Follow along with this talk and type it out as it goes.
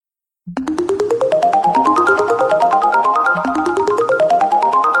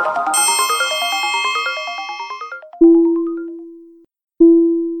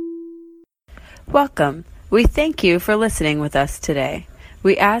Welcome. We thank you for listening with us today.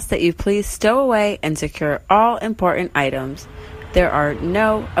 We ask that you please stow away and secure all important items. There are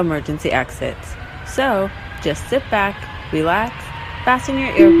no emergency exits. So, just sit back, relax, fasten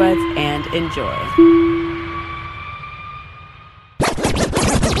your earbuds, and enjoy.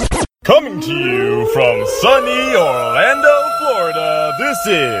 Coming to you from sunny Orlando, Florida, this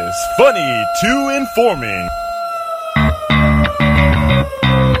is Funny to Informing.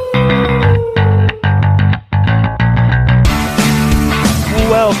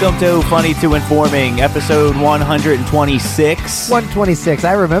 Welcome to Funny to Informing, episode 126. 126,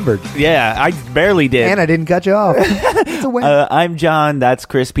 I remembered. Yeah, I barely did. And I didn't cut you off. It's a win. I'm John, that's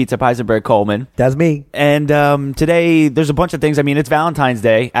Chris Pizza Peisenberg Coleman. That's me. And today, there's a bunch of things. I mean, it's Valentine's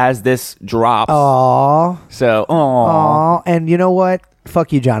Day as this drops. Aww. So, Aww. And you know what?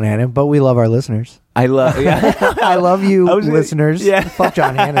 Fuck you, John Hannon, but we love our listeners. I love I love you, listeners. Yeah. Fuck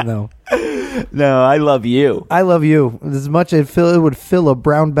John Hannon, though. No, I love you. I love you. As much as it would fill a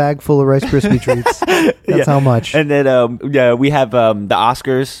brown bag full of Rice Krispie treats. That's how much. And then, we have the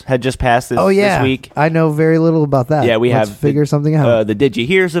Oscars had just passed this week. I know very little about that. Yeah, Let's have figure something out. The Did You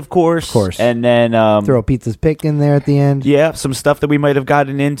Hears, of course. Of course. And then throw a Pizza's Pick in there at the end. Yeah, some stuff that we might have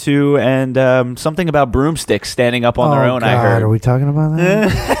gotten into, and something about broomsticks standing up on their own. God, I heard. Are we talking about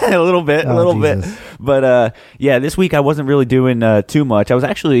that? a little bit. But this week I wasn't really doing too much. I was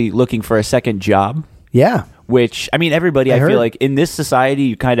actually looking for a second job. Yeah. Which, I mean, everybody, I feel like in this society,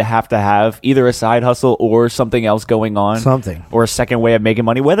 you kind of have to have either a side hustle or something else going on. Something. Or a second way of making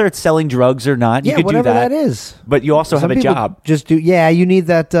money, whether it's selling drugs or not. You could whatever do that is. But you also have a job. You need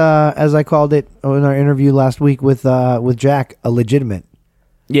that, as I called it in our interview last week with Jack, a legitimate.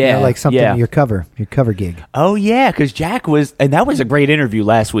 Yeah, like something your cover gig. Oh yeah, because Jack was, and that was a great interview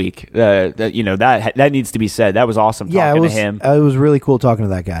last week. That needs to be said. That was awesome talking to him. It was really cool talking to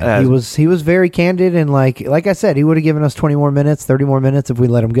that guy. He was very candid, and like I said, he would have given us 20 more minutes, 30 more minutes if we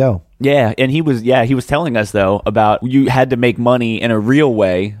let him go. Yeah, and he was telling us though about you had to make money in a real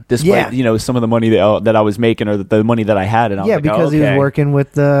way, despite some of the money that I was making or the money that I had. And I was like, because he was working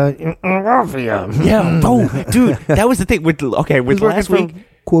with the mafia. Yeah, dude, that was the thing with last week.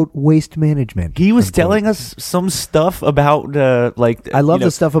 Quote, waste management. He was telling us some stuff about I love the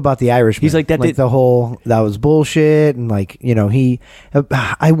stuff about the Irishman. He's like that, the whole that was bullshit, and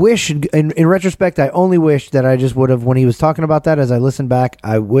I wish in retrospect I only wish that I just would have, when he was talking about that, as I listened back,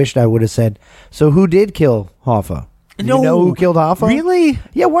 I wished I would have said, so who did kill Hoffa? No, you know who killed Hoffa? Really?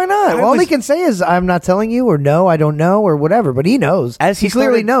 Yeah, why not? All he can say is, I'm not telling you, or no, I don't know, or whatever, but he knows. He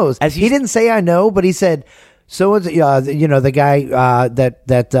clearly knows. He didn't say I know, but he said, so it's the guy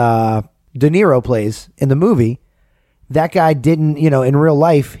that De Niro plays in the movie. That guy didn't, in real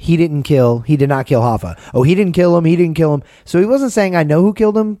life, he did not kill Hoffa. Oh, he didn't kill him. So he wasn't saying I know who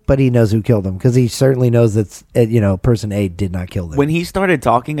killed him, but he knows who killed him, because he certainly knows that person A did not kill them. When he started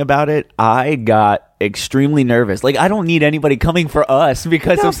talking about it, I got extremely nervous. Like, I don't need anybody coming for us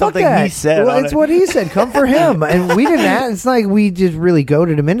because of something he said. Well, it's what he said. Come for him. And we didn't ask. It's like we just really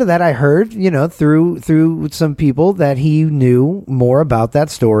goaded him into that. I heard, through some people that he knew more about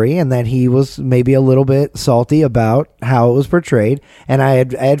that story, and that he was maybe a little bit salty about how it was portrayed. And I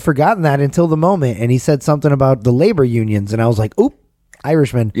had forgotten that until the moment. And he said something about the labor unions, and I was like, oop.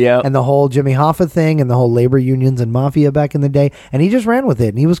 Irishman, and the whole Jimmy Hoffa thing, and the whole labor unions and mafia back in the day, and he just ran with it,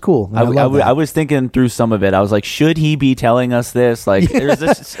 and he was cool. I was thinking through some of it. I was like, should he be telling us this? Like,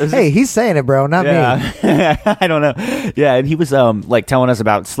 hey, he's saying it, bro, not me. I don't know. Yeah, and he was telling us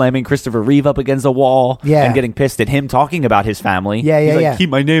about slamming Christopher Reeve up against the wall, and getting pissed at him talking about his family. He's like,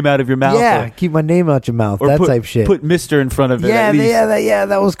 keep my name out of your mouth. Yeah, keep my name out your mouth. That type shit. Put Mister in front of it.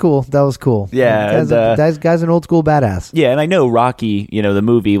 That was cool. Yeah, guy's an old school badass. Yeah, and I know Rocky. The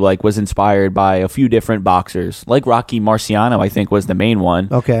movie was inspired by a few different boxers, like Rocky Marciano, I think was the main one.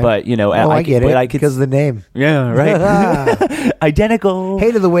 Okay, but I get it because of the name. Yeah, right. Identical.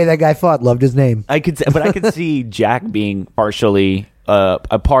 Hated the way that guy fought. Loved his name. I could see Jack being partially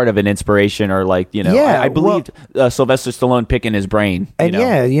a part of an inspiration, or I believed Sylvester Stallone picking his brain. And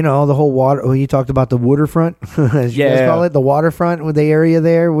the whole water. Well, you talked about the waterfront, as you guys call it, the waterfront with the area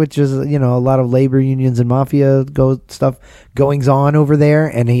there, which is a lot of labor unions and mafia goings on over there.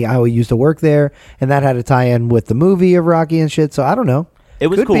 And I used to work there, and that had a tie in with the movie of Rocky and shit. So I don't know. It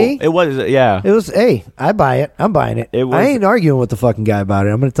was cool. It was, yeah. It was, hey, I buy it. I'm buying it. I ain't arguing with the fucking guy about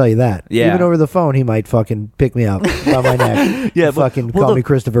it. I'm going to tell you that. Yeah. Even over the phone, he might fucking pick me up by my neck. Call me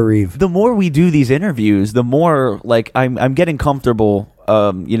Christopher Reeve. The more we do these interviews, the more, I'm getting comfortable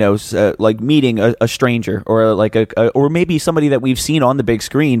like meeting a stranger or like or maybe somebody that we've seen on the big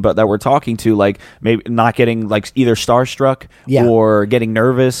screen, but that we're talking to, like maybe not getting like either starstruck or getting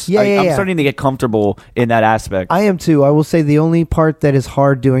nervous. I'm starting to get comfortable in that aspect. I am too. I will say the only part that is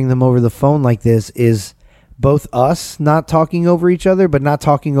hard doing them over the phone like this is both us not talking over each other, but not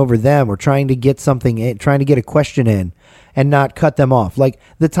talking over them, or trying to get something in, trying to get a question in and not cut them off. Like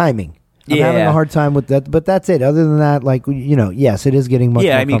the timing. I'm having a hard time with that, but that's it. Other than that, like, yes, it is getting much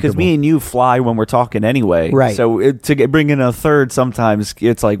more I mean, because me and you fly when we're talking anyway. Right. So bring in a third, sometimes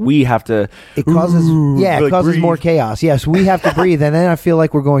it's like we have to. It causes, it causes more chaos. Yes, we have to breathe, and then I feel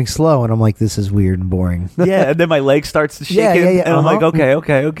like we're going slow, and I'm like, this is weird and boring. And then my leg starts to shake, and I'm like, okay.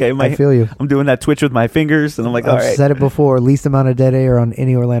 I feel you. I'm doing that twitch with my fingers, and I'm like, all right. I've said it before, least amount of dead air on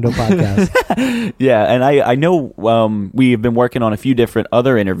any Orlando podcast. And I know we have been working on a few different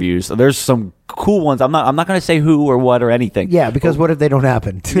other interviews. There's some cool ones. I'm not going to say who or what or anything. Yeah, because what if they don't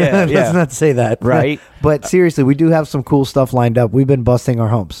happen? Let's not say that. Right. But seriously, we do have some cool stuff lined up. We've been busting our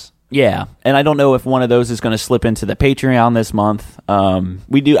humps. Yeah, and I don't know if one of those is going to slip into the Patreon this month.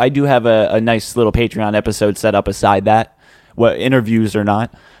 I do have a nice little Patreon episode set up aside that, what interviews or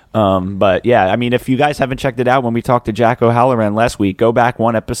not. But yeah, I mean, if you guys haven't checked it out, when we talked to Jack O'Halloran last week, go back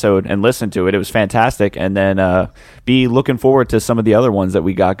one episode and listen to it. It was fantastic. And then be looking forward to some of the other ones that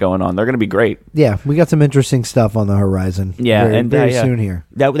we got going on. They're going to be great. Yeah, we got some interesting stuff on the horizon. Yeah, very soon here.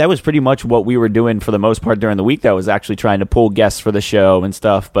 That was pretty much what we were doing for the most part during the week. That was actually trying to pull guests for the show and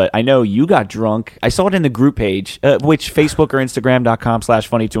stuff. But I know you got drunk. I saw it in the group page, which Facebook or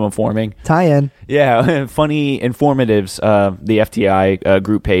Instagram.com/funny2informing. Tie in. Yeah, Funny Informatives, the FTI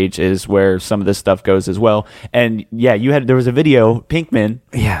group page is where some of this stuff goes as well. And yeah, there was a video, Pinkman.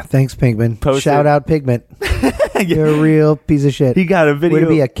 Yeah, thanks, Pinkman. Posted. Shout out, Pigment. You're a real piece of shit. He got a video. Way to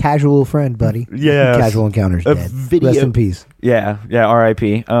be a casual friend, buddy. Yeah. Casual Encounters dead. Video. Rest in peace. Yeah,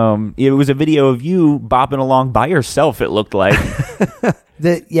 R.I.P. It was a video of you bopping along by yourself, it looked like.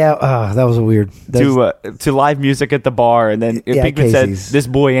 That was a weird. To live music at the bar, and then Pinkman Casey's. said, "This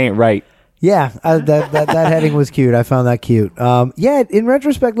boy ain't right." Yeah, that heading was cute. I found that cute. In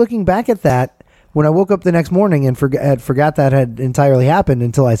retrospect, looking back at that, when I woke up the next morning and forgot that had entirely happened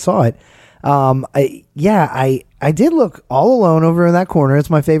until I saw it, I did look all alone over in that corner.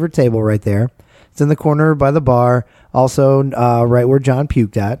 It's my favorite table right there. It's in the corner by the bar. Also, right where John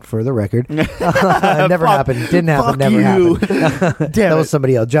puked at, for the record. Never happened. Didn't happen. Never happened. That was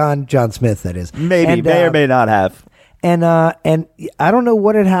somebody else. John Smith, that is. Maybe, may or may not have. And I don't know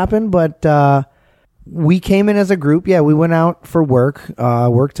what had happened, but we came in as a group. Yeah, we went out for work.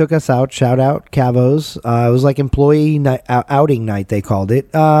 Work took us out. Shout out Cavos. It was like employee night, outing night, they called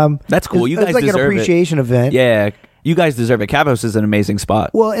it. That's cool. You guys deserve it. It was like an appreciation event. Yeah, you guys deserve it. Cavos is an amazing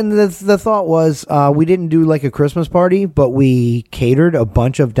spot. Well, and the thought was we didn't do like a Christmas party, but we catered a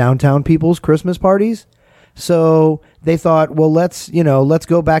bunch of downtown people's Christmas parties. So they thought, well, let's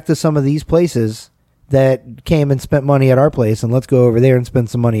go back to some of these places that came and spent money at our place, and let's go over there and spend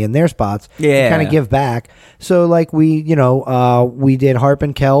some money in their spots. Yeah, kind of give back. So like we did Harp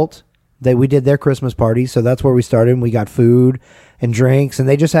and Celt. We did their Christmas party, so that's where we started. And we got food and drinks, and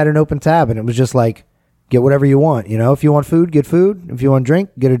they just had an open tab, and it was just like, get whatever you want. If you want food, get food. If you want drink,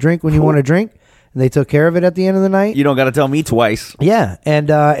 get a drink when you want to drink. And they took care of it at the end of the night. You don't got to tell me twice. Yeah, and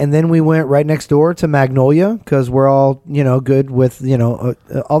then we went right next door to Magnolia because we're all good with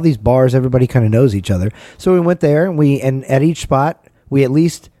all these bars. Everybody kind of knows each other, so we went there and at each spot we at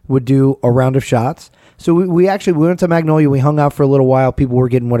least would do a round of shots. So we went to Magnolia. We hung out for a little while. People were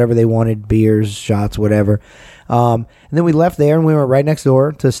getting whatever they wanted, beers, shots, whatever. And then we left there and we went right next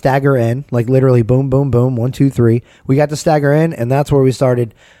door to Stagger Inn, like literally boom, boom, boom, 1, 2, 3. We got to Stagger Inn, and that's where we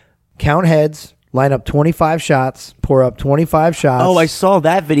started. Count heads. Line up 25 shots, pour up 25 shots. Oh, I saw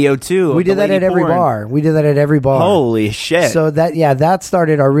that video too. We did that at every bar. Holy shit. So that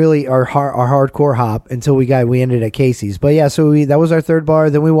started our hardcore hop until we ended at Casey's. But yeah, so that was our third bar.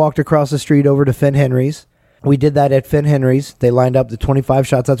 Then we walked across the street over to Finn Henry's. We did that at Finn Henry's. They lined up the 25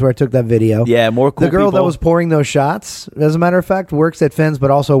 shots. That's where I took that video. Yeah, more cool The girl people. that was pouring those shots, as a matter of fact, works at Finn's, but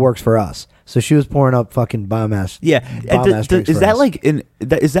also works for us. So she was pouring up fucking bomb-ass. Yeah. Is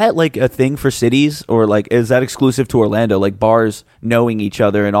that like a thing for cities, or like is that exclusive to Orlando? Like bars knowing each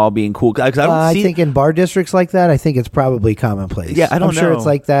other and all being cool? I think in bar districts like that, I think it's probably commonplace. Yeah, I'm sure it's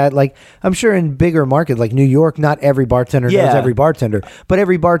like that. Like I'm sure in bigger markets like New York, not every bartender knows every bartender, but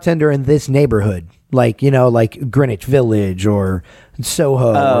every bartender in this neighborhood like, you know, like Greenwich Village or Soho,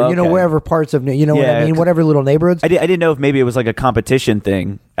 or, you know, okay. wherever parts of, you know what Yeah, I mean? Whatever little neighborhoods. I didn't know if maybe it was like a competition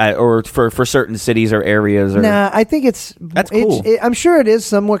thing or for certain cities or areas. Or... Nah, I think That's cool. I'm sure it is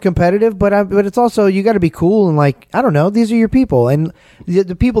somewhat competitive, but it's also, you got to be cool and like, I don't know, these are your people. And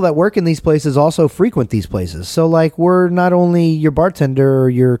the people that work in these places also frequent these places. So like, we're not only your bartender or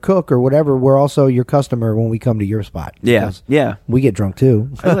your cook or whatever, we're also your customer when we come to your spot. Yeah, Because yeah. we get drunk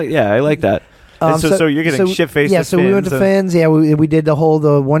too. I like that. And so you're getting shit-faced. Yeah, at so we went to Finn's. Yeah, we did the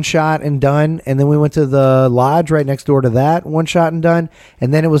one shot and done, and then we went to the lodge right next door to that, one shot and done,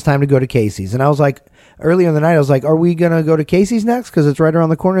 and then it was time to go to Casey's. And I was like, earlier in the night, I was like, "Are we gonna go to Casey's next? Because it's right around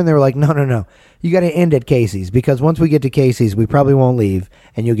the corner." And they were like, "No, you got to end at Casey's because once we get to Casey's, we probably won't leave,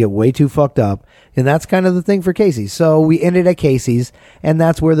 and you'll get way too fucked up." And that's kind of the thing for Casey's. So we ended at Casey's, and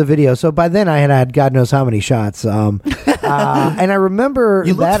that's where the video. So by then, I had God knows how many shots. And I remember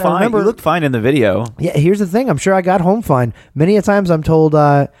You looked that. fine. I remember You looked fine in the video. Yeah, here's the thing. I'm sure I got home fine. Many a times I'm told,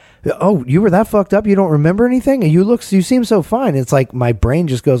 "Oh, you were that fucked up. You don't remember anything, and you seem so fine." It's like my brain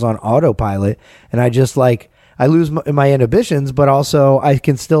just goes on autopilot, and I just like I lose my inhibitions, but also I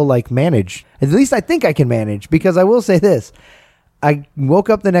can still like manage. At least I think I can manage, because I will say this: I woke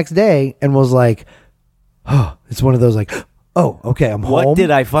up the next day and was like, "Oh, it's one of those like." Oh, okay, I'm home. What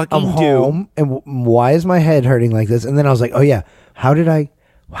did I fucking I'm do? home, and why is my head hurting like this? And then I was like, oh yeah, how did I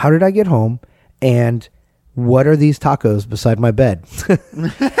get home? And what are these tacos beside my bed?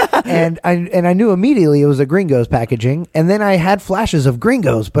 and I knew immediately it was a Gringo's packaging. And then I had flashes of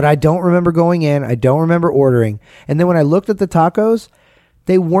Gringo's, but I don't remember going in. I don't remember ordering. And then when I looked at the tacos,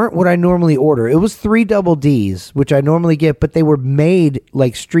 they weren't what I normally order. It was 3 double Ds, which I normally get, but they were made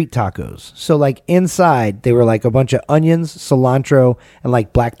like street tacos. So like inside, they were like a bunch of onions, cilantro, and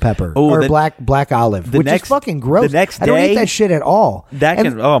like black pepper or black olive, which is fucking gross. The next I don't eat day- that shit at all.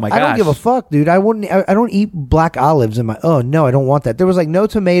 Oh my I don't gosh. give a fuck, dude. I don't eat black olives in my. Oh no, I don't want that. There was like no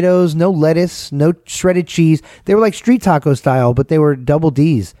tomatoes, no lettuce, no shredded cheese. They were like street taco style, but they were double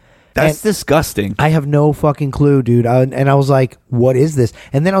Ds. That's disgusting. I have no fucking clue, dude. And I was like, what is this?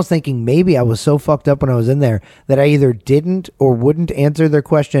 And then I was thinking maybe I was so fucked up when I was in there that I either didn't or wouldn't answer their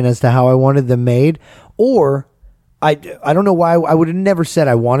question as to how I wanted them made, or I don't know why I would have never said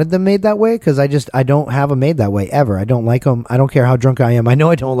I wanted them made that way, because I don't have them made that way ever. I don't like them. I don't care how drunk I am. I know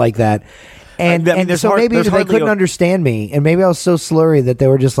I don't like that. And, I mean, so maybe they couldn't understand me, and maybe I was so slurry that they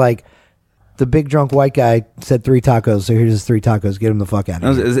were just like, the big drunk white guy said 3 tacos, so here's his 3 tacos. Get him the fuck out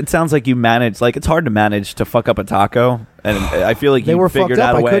of here. It sounds like you managed. Like, it's hard to manage to fuck up a taco, and I feel like They you were figured fucked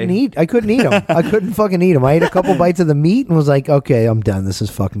up. out a way. I couldn't eat them. I couldn't fucking eat them. I ate a couple bites of the meat and was like, okay, I'm done. This is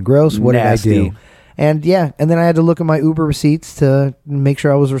fucking gross. What Nasty. did I do? And yeah, and then I had to look at my Uber receipts to make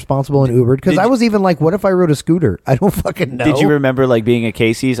sure I was responsible and Ubered, because I was even like, what if I rode a scooter? I don't fucking know. Did you remember like being at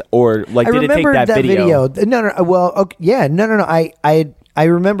Casey's, or like I did it take remembered that video? No. Well, okay, yeah, no. I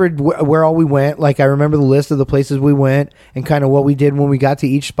remembered where all we went. Like, I remember the list of the places we went and kind of what we did when we got to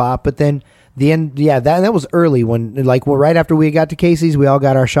each spot. But then the end, yeah, that was early when, like, right after we got to Casey's, we all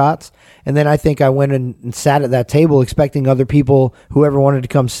got our shots. And then I think I went and sat at that table expecting other people, whoever wanted to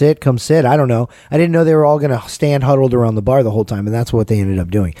come sit. I don't know. I didn't know they were all going to stand huddled around the bar the whole time. And that's what they ended up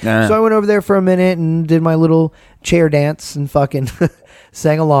doing. So I went over there for a minute and did my little chair dance and fucking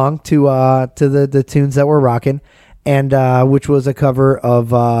sang along to the tunes that were rocking. And which was a cover of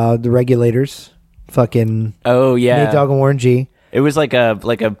the Regulators, fucking Oh yeah, Nate Dogg and Warren G. It was like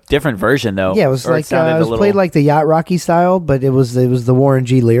a different version though. Yeah, it was Or like sounded it a was little- played like the Yacht Rocky style, but it was the Warren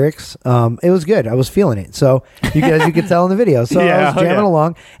G lyrics. It was good. I was feeling it. So you could tell in the video. So I Yeah, was jamming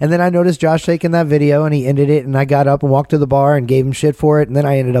along, and then I noticed Josh taking that video, and he ended it, and I got up and walked to the bar and gave him shit for it, and then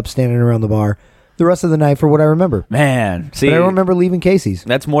I ended up standing around the bar the rest of the night for what I remember. Man, see, But I don't remember leaving Casey's.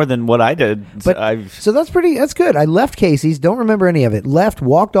 that's more than what I did. But so that's good. I left Casey's, don't remember any of it.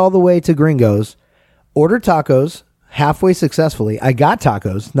 Walked all the way to Gringo's, ordered tacos halfway successfully. I got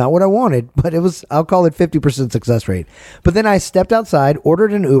tacos, not what I wanted, but I'll call it 50% success rate. But then I stepped outside,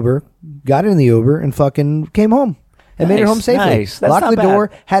 ordered an Uber, got in the Uber, and fucking came home. And made it home safely. Nice. That's Locked not the door,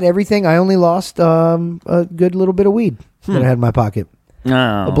 bad. had everything. I only lost a good little bit of weed that I had in my pocket.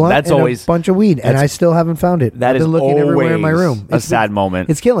 No, A blunt that's and always a bunch of weed, and I still haven't found it. that I've is been looking everywhere in my always room. a sad moment.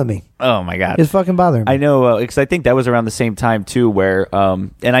 It's killing me. Oh my god, It's fucking bothering me. I know, because I think that was around the same time too, where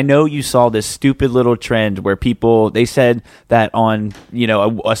and I know you saw this stupid little trend where they said that on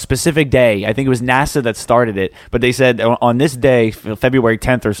a specific day, I think it was NASA that started it, but they said on this day, February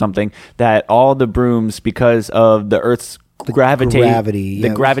 10th or something, that all the brooms, because of the Earth's gravity. the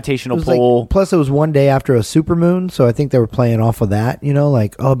Yeah, gravitational it was pull. plus, it was one day after a supermoon, so I think they were playing off of that.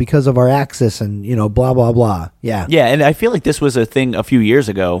 Like, oh, because of our axis and blah blah blah. Yeah. Yeah, and I feel like this was a thing a few years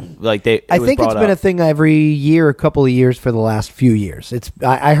ago. Like I think it's been a thing every year, a couple of years for the last few years.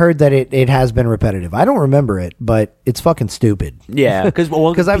 I heard that it has been repetitive. I don't remember it, but it's fucking stupid. Yeah,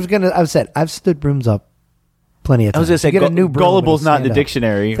 because I've stood brooms up plenty of times. I was gonna say, You get a new broom gullible's to not in the stand up.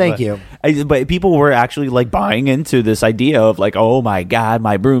 dictionary. Thank you. But people were actually like buying into this idea of like, oh my god,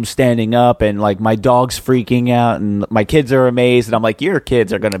 my broom's standing up, and like my dog's freaking out, and my kids are amazed, and I'm like, your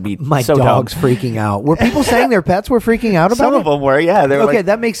kids are gonna be My so dog's dumb. freaking out. Were people saying their pets were freaking out about Some it? of them were, yeah. They were Okay, like,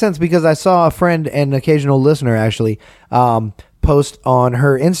 that makes sense because I saw a friend and occasional listener actually post on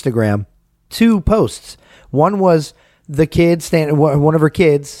her Instagram 2 posts. One was the kid one of her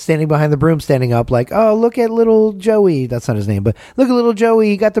kids standing behind the broom, standing up, like, oh, look at little Joey. That's not his name, but look at little Joey.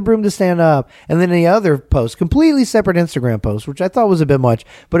 He got the broom to stand up. And then the other post, completely separate Instagram post, which I thought was a bit much,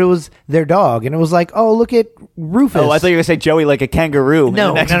 but it was their dog, and it was like, oh, look at Rufus. oh, I thought you were gonna say Joey like a kangaroo.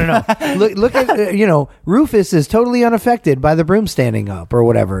 No. Look at Rufus is totally unaffected by the broom standing up or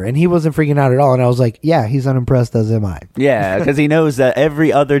whatever, and he wasn't freaking out at all. And I was like, yeah, he's unimpressed, as am I. Yeah, because he knows that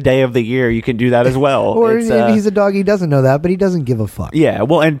every other day of the year you can do that as well. Or It's, he's a dog, he doesn't know that, but he doesn't give a fuck. yeah,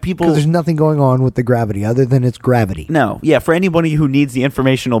 well, and people. Because there's nothing going on with the gravity other than it's gravity. No, yeah, for anybody who needs the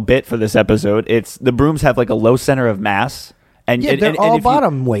informational bit for this episode, it's the brooms have like a low center of mass. And, Yeah, and- they're and all if you-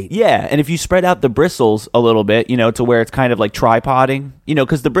 bottom weight. Yeah, and if you spread out the bristles a little bit, to where it's kind of like tripoding,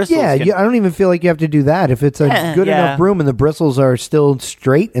 because the bristles. Yeah, can- I don't even feel like you have to do that. If it's a good yeah. enough broom and the bristles are still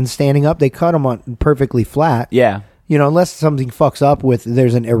straight and standing up, they cut them on perfectly flat. Yeah. Unless something fucks up with,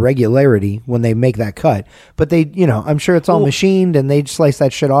 there's an irregularity when they make that cut. But they, I'm sure it's all Well- machined and they slice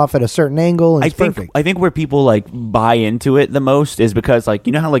that shit off at a certain angle and it's perfect. I think where people like buy into it the most is because like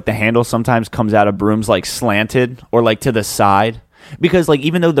how like the handle sometimes comes out of brooms like slanted or like to the side. Because like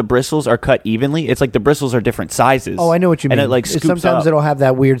even though the bristles are cut evenly, it's like the bristles are different sizes. Oh, I know what you mean. And it like scoops sometimes up. it'll have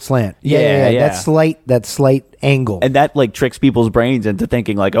that weird slant. Yeah. That slight angle. And that like tricks people's brains into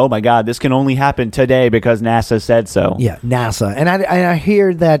thinking like, oh my god, this can only happen today because NASA said so. Yeah, NASA. And I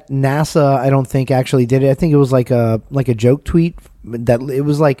hear that NASA, I don't think actually did it. I think it was like a joke tweet that it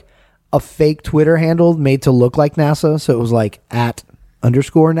was like a fake Twitter handle made to look like NASA. So it was like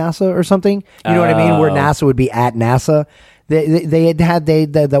 @_NASA or something. You know what I mean? Where NASA would be @NASA. They had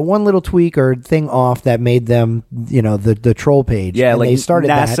that one little tweak or thing off that made them, the troll page. Yeah, and like they started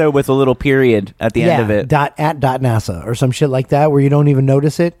NASA that. with a little period at the end of it. @NASA or some shit like that, where you don't even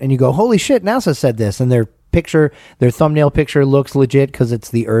notice it, and you go, "Holy shit, NASA said this," and their thumbnail picture looks legit because it's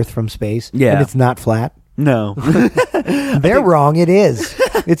the Earth from space. Yeah. and it's not flat. No. They're wrong. It is.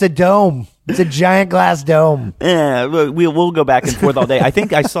 It's a dome. It's a giant glass dome. Yeah, we'll go back and forth all day. I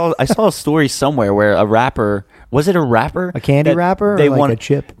think I saw a story somewhere where a rapper, was it a rapper? A candy that rapper or They like a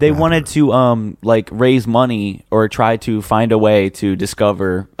chip They rapper? wanted to like raise money or try to find a way to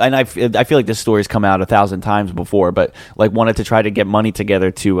discover. And I feel like this story's come out 1,000 times before, but like wanted to try to get money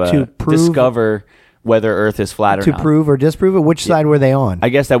together to prove- discover whether Earth is flat or To not. prove or disprove it, which side were they on? I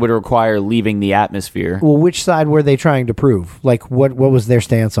guess that would require leaving the atmosphere. Well, which side were they trying to prove? Like, what was their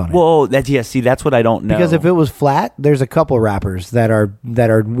stance on it? Well, that's what I don't know. Because if it was flat, there's a couple rappers that are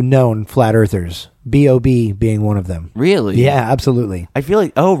known flat earthers. B.O.B. being one of them. Really? Yeah, absolutely. I feel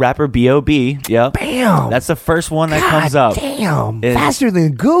like rapper B.O.B. Yep. Bam! That's the first one that comes up. Damn! It- Faster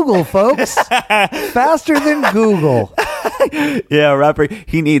than Google, folks. Faster than Google. Yeah, rapper.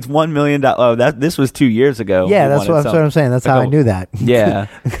 He needs $1 million. Oh, this was 2 years ago. Yeah, He that's wanted what something. I'm saying. That's Like how a- I knew that. Yeah.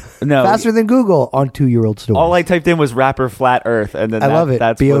 No. Faster than Google on 2-year-old stories. All I typed in was rapper flat Earth, and then I love it.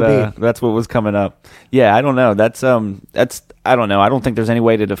 That's B.O.B.. that's what was coming up. Yeah, I don't know. That's I don't know. I don't think there's any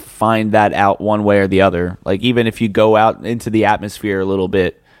way to find that out one way or the other. Like even if you go out into the atmosphere a little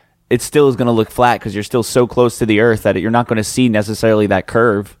bit, it still is going to look flat because you're still so close to the Earth that you're not going to see necessarily that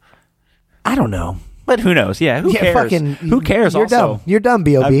curve. I don't know. But who knows? Yeah, who cares? Who cares? You're also, dumb. You're dumb,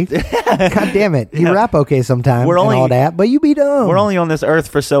 B.O.B. God damn it. You rap okay sometimes We're and only- all that, but you be dumb. we're only on this Earth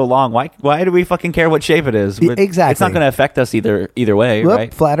for so long. Why do we fucking care what shape it is? Exactly. It's not going to affect us either way, Whoop,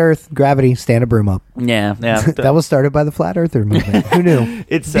 right? Flat Earth, gravity, stand a broom up. Yeah. That was started by the Flat Earther movement. Who knew?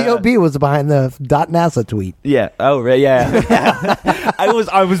 It's, B.O.B. was behind the .NASA tweet. Yeah. Oh, right. Yeah. I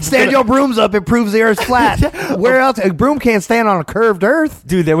was. Stand your brooms up. It proves the Earth's flat. Where else? A broom can't stand on a curved Earth.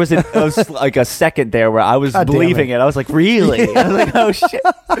 Dude, there was like a second there where I was God damn believing it. it. I was like, really? I was like, oh shit,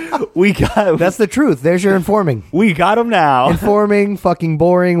 we got That's the truth. There's your informing. we got him now. Informing, fucking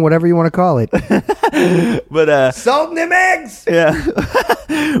boring, whatever you want to call it. But Salt in them eggs.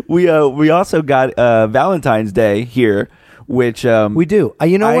 yeah, we also got Valentine's Day here, which We do.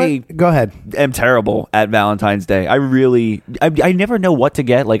 You know what? Go ahead. am terrible at Valentine's Day. I never know what to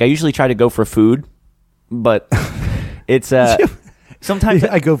get. Like I usually try to go for food, but it's sometimes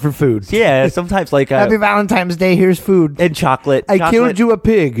I go for food. yeah, sometimes like Happy Valentine's Day. Here's food. and chocolate. I Chocolate- killed you a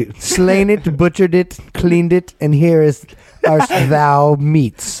pig, slain it, butchered it, cleaned it, and here is our thou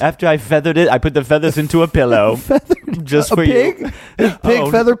meats. After I feathered it, I put the feathers into a pillow just A for pig? you. Pig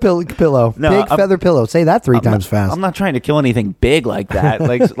Oh. feather pillow. No, Pig I'm- feather pillow. Say that 3 times fast. I'm not trying to kill anything big like that.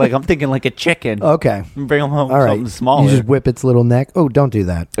 like I'm thinking like a chicken. Okay. Bring home All right. something smaller. You just whip its little neck. Oh, don't do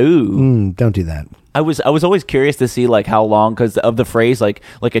that. Ooh. Don't do that. I was always curious to see like how long because of the phrase like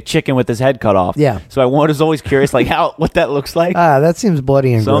a chicken with his head cut off. Yeah. So I was always curious like what that looks like. That seems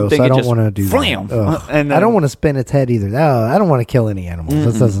bloody and So I'm gross. thinking I don't just want to do flam. that. Ugh. And I then- don't want to spin its head either. No, I don't want to kill any animals.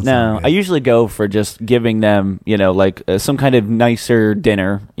 That doesn't No, sound I good. usually go for just giving them, like some kind of nicer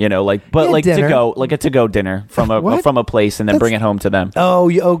dinner, like dinner. to go, like a to go dinner from What? a place, and then bring it home to them.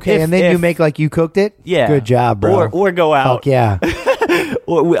 Oh, okay. If- and then you if- make like you cooked it? Yeah, Good job, bro. Or go out. Fuck yeah.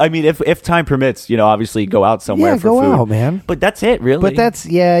 Or, I mean, if time permits, obviously go out somewhere Yeah, for go food. out, man. But that's it, really. But that's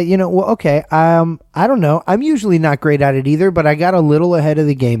well, okay. I don't know. I'm usually not great at it either, but I got a little ahead of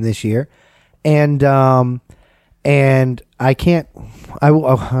the game this year, and I can't.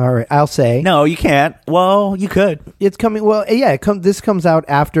 All right. I'll say no, you can't. Well, you could. it's coming. Well, yeah. This comes out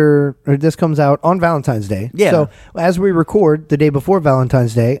this comes out on Valentine's Day. Yeah. So as we record the day before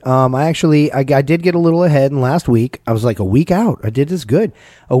Valentine's Day, I did get a little ahead. And last week I was like a week out. I did this good.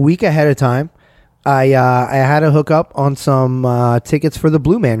 A week ahead of time. I had to hook up on some tickets for the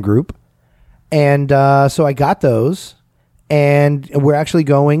Blue Man Group, and so I got those, and we're actually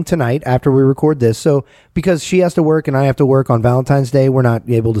going tonight after we record this. So because she has to work and I have to work on Valentine's Day, we're not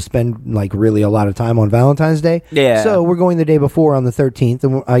able to spend like really a lot of time on Valentine's Day. Yeah. So we're going the day before on the 13th,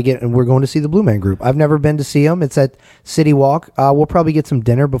 and we're going to see the Blue Man Group. I've never been to see them. It's at City Walk. We'll probably get some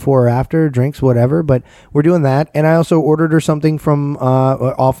dinner before or after, drinks, whatever. But we're doing that, and I also ordered her something from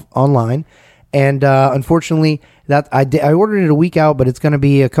off online. And unfortunately, that I ordered it a week out, but it's going to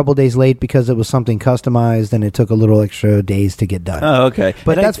be a couple days late because it was something customized and it took a little extra days to get done. Oh, okay.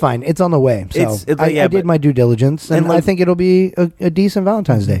 But And that's fine. It's on the way. So I did but- my due diligence, and and, like- I think it'll be a decent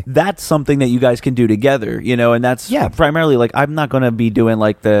Valentine's Day. That's something that you guys can do together, and that's Yeah. primarily like I'm not going to be doing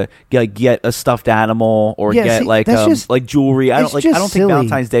like get a stuffed animal or Yeah, get see, like that's just- like jewelry. I it's don't just I don't silly. think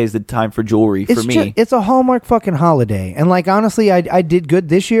Valentine's Day is the time for jewelry for me. It's a Hallmark fucking holiday, and like honestly, I did good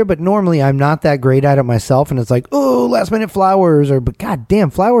this year, but normally I'm not that great at it myself, and it's like last minute flowers, but goddamn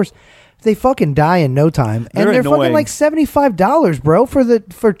flowers. They fucking die in no time, and They're they're fucking annoying. like $75, bro,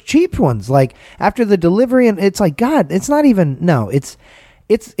 for cheap ones. Like after the delivery, and it's like God, it's not even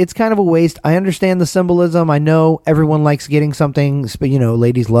It's kind of a waste. I understand the symbolism. I know everyone likes getting something, but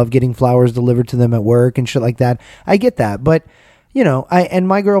ladies love getting flowers delivered to them at work and shit like that. I get that, but and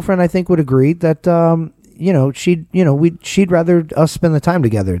my girlfriend I think would agree that she'd rather us spend the time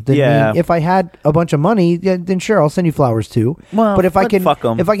together than Yeah. me. If I had a bunch of money, then sure, I'll send you flowers too. Well, but if I can, fuck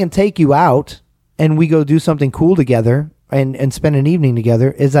 'em. if I can take you out and we go do something cool together and spend an evening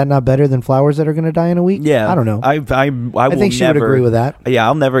together, is that not better than flowers that are going to die in a week? Yeah, I don't know. I will think she would never- agree with that. Yeah,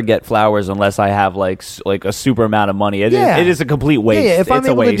 I'll never get flowers unless I have like a super amount of money. It is a complete waste. Yeah, if I'm It's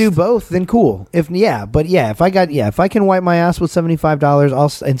a able to waste. do both, then cool. If I can wipe my ass with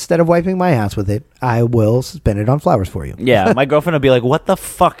 $75, instead of wiping my ass with it, I will spend it on flowers for you. Yeah, my girlfriend will be like, "What the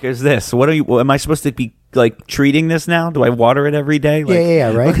fuck is this? What am I supposed to be like treating this now? Do I water it every day?" Like,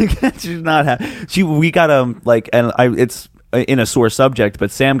 Yeah, right. She's not. We got it's in a sore subject,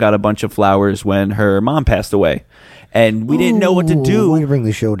 but Sam got a bunch of flowers when her mom passed away, and we didn't know what to do. We bring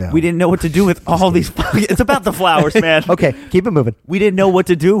the show down. We didn't know what to do with all these. It's about the flowers, man. Okay, keep it moving. We didn't know what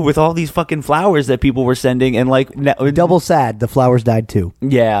to do with all these fucking flowers that people were sending, and like Double sad. The flowers died too.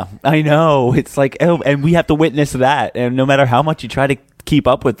 Yeah, I know. It's like, and we have to witness that, and no matter how much you try to keep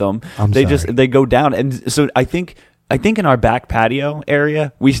up with them, they go down. And so I think in our back patio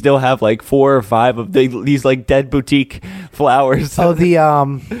area, we still have like 4 or 5 of these like dead boutique flowers. Oh, the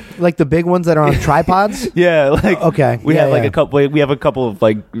like the big ones that are on tripods. Yeah, like Okay, we yeah, have like yeah. a couple. We have a couple of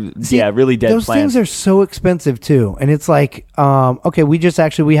like really dead Those plants. things are so expensive too, and it's like, okay, we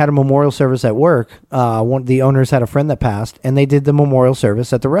had a memorial service at work. One of the owners had a friend that passed, and they did the memorial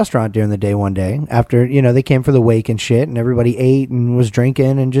service at the restaurant during the day one day after they came for the wake and shit, and everybody ate and was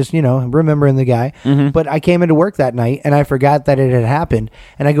drinking and just remembering the guy. Mm-hmm. But I came into work that night and I forgot that it had happened,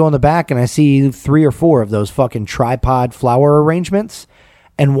 and I go in the back and I see 3 or 4 of those fucking tripod flower arrangements.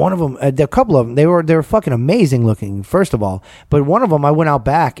 And one of them, a couple of them, they were fucking amazing looking, first of all. But one of them, I went out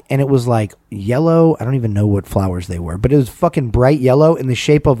back, and it was like yellow. I don't even know what flowers they were, but it was fucking bright yellow in the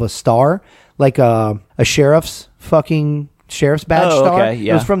shape of a star, like a sheriff's fucking sheriff's badge Oh, star. okay,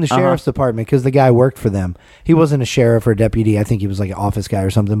 yeah. It was from the sheriff's department because the guy worked for them. He wasn't a sheriff or deputy. I think he was like an office guy or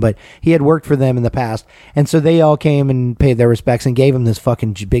something, but he had worked for them in the past. And so they all came and paid their respects and gave him this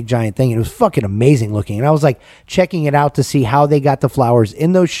fucking big giant thing. And it was fucking amazing looking. And I was like checking it out to see how they got the flowers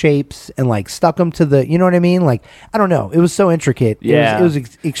in those shapes and like stuck them to the, you know what I mean? Like, I don't know. It was so intricate. Yeah. It was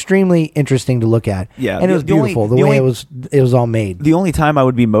extremely interesting to look at. Yeah. And it was beautiful the way it was all made. The only time I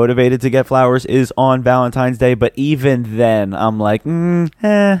would be motivated to get flowers is on Valentine's Day, but even then, I'm like,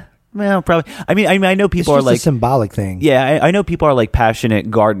 well, probably. I mean, I know people It's are just like a symbolic thing. Yeah, I know people are like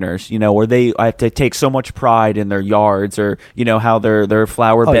passionate gardeners, you know, where they have to take so much pride in their yards, or you know how their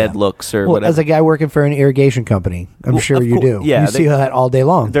flower bed looks, or well, whatever. as a guy working for an irrigation company, I'm sure of you course, do. yeah, You see that all day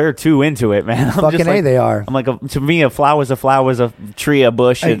long. They're too into it, man. I'm Fucking just A, like, they are. I'm like, to me, a flower is a tree, a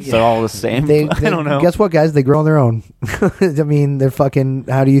bush. It's all the same. They, I don't know. Guess what, guys? They grow on their own. I mean, they're fucking.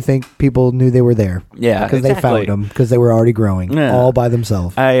 How do you think people knew they were there? Yeah, because they exactly. found them because they were already growing Yeah. all by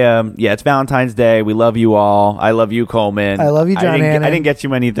themselves. It's Valentine's Day. We love you all. I love you, Coleman. I love you, John I Hannon. didn't get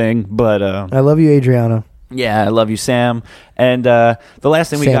you anything, but I love you, Adriana. yeah, I love you, Sam. And the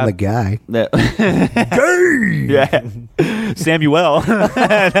last thing we Sam got, the guy. yeah, Samuel.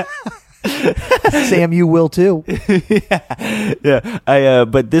 Sam, you will too. Yeah.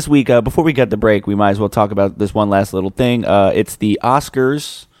 But this week, before we get the break, we might as well talk about this one last little thing. It's the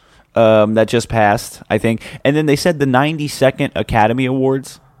Oscars that just passed, I think, and then they said the 92nd Academy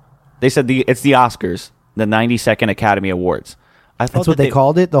Awards. They said it's the Oscars, the 92nd Academy Awards. I thought That's what they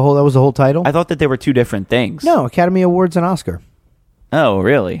called it. That was the whole title. I thought that they were two different things. No, Academy Awards and Oscar. Oh,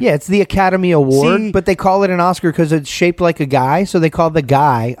 really? Yeah, it's the Academy Award, See? but they call it an Oscar because it's shaped like a guy, so they call the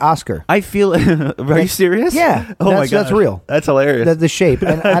guy Oscar. I feel. Are you serious? Yeah, Oh my that's god, real. That's hilarious. The shape,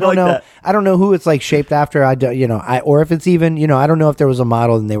 and I don't like know. that. I don't know who it's like shaped after. Or if it's even, I don't know if there was a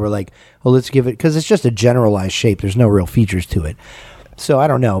model and they were like, well, let's give it, because it's just a generalized shape. There's no real features to it, so I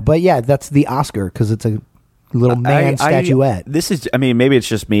don't know. But yeah, that's the Oscar because it's a little man statuette. This is, I mean, maybe it's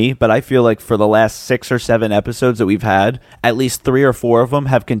just me, but I feel like for the last 6 or 7 episodes that we've had, at least 3 or 4 of them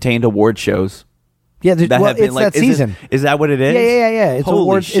have contained award shows. Yeah, That have been it's like, that season. Is that what it is? Yeah. It's Holy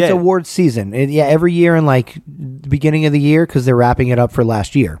awards. shit. It's awards season. Every year in like the beginning of the year because they're wrapping it up for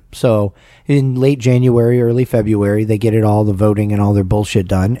last year. So in late January, early February, they get all the voting and all their bullshit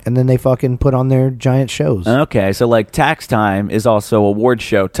done, and then they fucking put on their giant shows. Okay, so like tax time is also award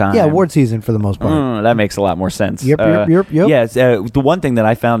show time. Yeah, award season for the most part. That makes a lot more sense. Yep. Yeah, it's, the one thing that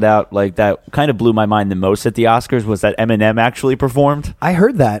I found out like that kind of blew my mind the most at the Oscars was that Eminem actually performed. I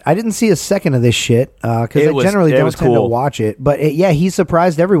heard that. I didn't see a second of this shit because It I was- generally it don't was tend to cool. watch it. But he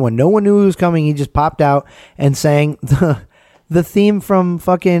surprised everyone. No one knew he was coming. He just popped out and sang the theme from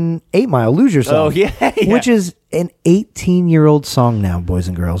fucking 8 Mile, Lose Yourself. Oh, yeah. Which is an 18-year-old song now, boys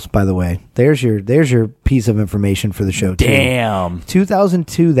and girls, by the way. There's your piece of information for the show, too. Damn.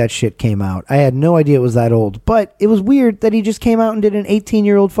 2002, that shit came out. I had no idea it was that old. But it was weird that he just came out and did an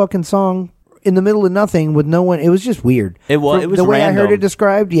 18-year-old fucking song in the middle of nothing with no one. It was just weird. It was the way I heard random. it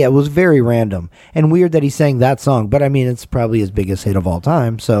described. Yeah, it was very random and weird that he sang that song. But I mean, it's probably his biggest hit of all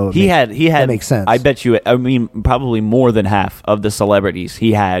time. So He had that makes sense. I bet you. I mean, probably more than half of the celebrities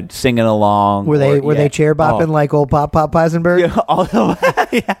he had singing along. Were they chair bopping like old Pop Eisenberg?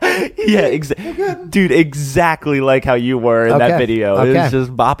 Yeah, dude, exactly like how you were in that Okay, video. It okay. was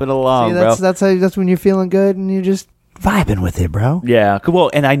just bopping along, See, bro. that's when you're feeling good and you're just vibing with it, bro. Yeah, well,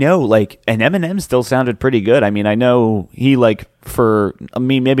 and I know, like, and Eminem still sounded pretty good. I mean, I know he, like,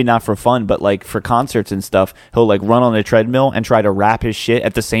 maybe not for fun, but, like, for concerts and stuff, he'll, like, run on a treadmill and try to rap his shit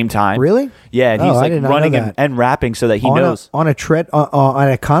at the same time. Really? Yeah, and Oh, he's, I like, did not know running that. and rapping so that he on knows. on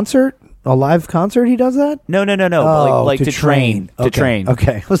a concert. A live concert, he does that? No, Oh, like to train. Okay. To train.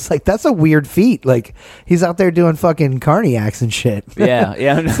 Okay. I was like, that's a weird feat. Like, he's out there doing fucking carniacs and shit. Yeah.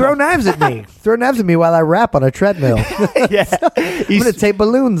 No. Throw knives at me. Throw knives at me while I rap on a treadmill. Yeah. I'm going to tape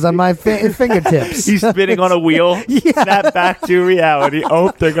balloons on my fingertips. He's spinning on a wheel. Yeah. Snap back to reality.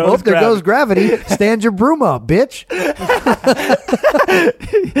 Oh, there goes Oh, there gravity. goes gravity. Stand your broom up, bitch.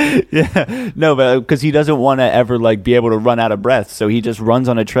 Yeah, no, but because he doesn't want to ever like be able to run out of breath, so he just runs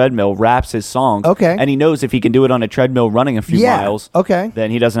on a treadmill, raps his songs. Okay. and he knows if he can do it on a treadmill running a few miles, Okay.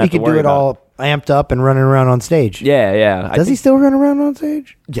 then he doesn't He have to can worry do it about all amped up and running around on stage. Yeah. Does he still run around on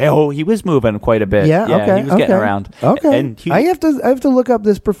stage? Yeah, oh, he was moving quite a bit. Yeah. Okay. he was getting okay. around. Okay. and I have to look up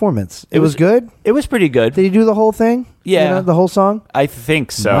this performance. It was good. It was pretty good. Did he do the whole thing? Yeah. The whole song. I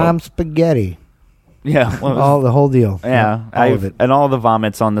think so. Mom spaghetti. Yeah, well, All the whole deal. yeah, all of it. and all the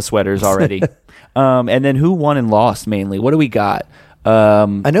vomits on the sweaters already. And then who won and lost mainly? What do we got? I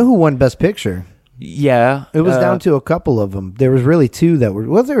know who won Best Picture. Yeah, It was down to a couple of them. There was really 2 that were.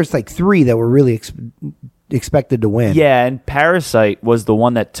 Well, there was like 3 that were really expected to win. Yeah, and Parasite was the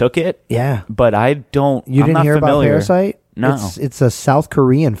one that took it. Yeah. But I don't. You I'm didn't not hear familiar. about Parasite? No. It's a South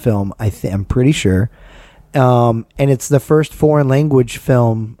Korean film. I'm pretty sure, and it's the first foreign language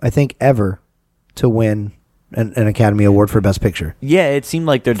film I think ever to win an Academy Award for Best Picture. Yeah, it seemed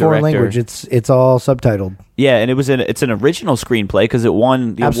like their Foreign director. language. It's all subtitled. Yeah, and it's an original screenplay because it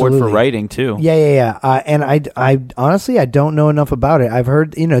won the award for Absolutely. writing too. Yeah. And I honestly I don't know enough about it. I've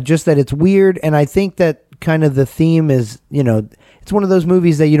heard just that it's weird, and I think that kind of the theme is it's one of those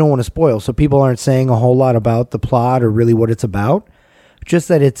movies that you don't want to spoil, so people aren't saying a whole lot about the plot or really what it's about. Just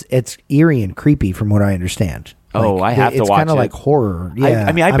that it's eerie and creepy, from what I understand. Oh, I have to watch it. It's kind of like horror. Yeah,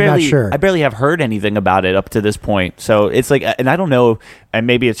 I mean, I'm barely, not sure. I barely have heard anything about it up to this point. So it's like, and I don't know, and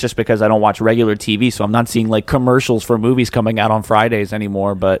maybe it's just because I don't watch regular TV, so I'm not seeing like commercials for movies coming out on Fridays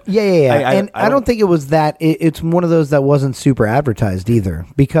anymore. But Yeah. I don't think it was that. It's one of those that wasn't super advertised either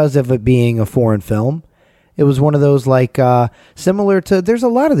because of it being a foreign film. It was one of those like similar to. There's a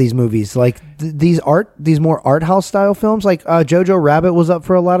lot of these movies like these more art house style films. Like Jojo Rabbit was up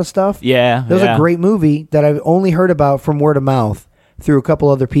for a lot of stuff. Yeah, that was a great movie that I've only heard about from word of mouth through a couple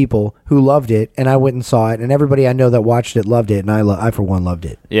other people who loved it, and I went and saw it, and everybody I know that watched it loved it, and I for one loved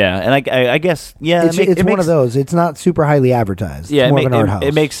it. Yeah, and I guess it's one of those. It's not super highly advertised. Yeah, it's more of an art house.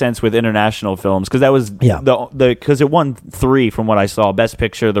 It makes sense with international films because that was because it won 3 from what I saw: Best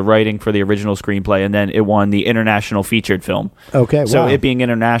Picture, the writing for the original screenplay, and then it won the international featured film. Okay, so wow. it being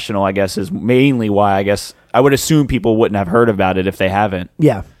international, I guess, is mainly why I guess I would assume people wouldn't have heard about it if they haven't.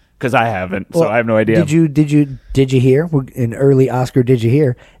 Yeah. Because I haven't, so Well, I have no idea. Did you hear an early Oscar? Did you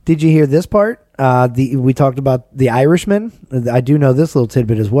hear this part? We talked about The Irishman. I do know this little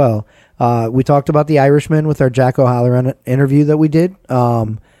tidbit as well. We talked about The Irishman with our Jack O'Halloran interview that we did.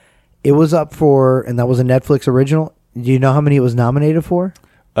 It was up for, and that was a Netflix original. Do you know how many it was nominated for?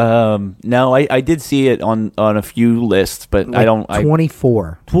 No, I did see it on a few lists, but Like I don't.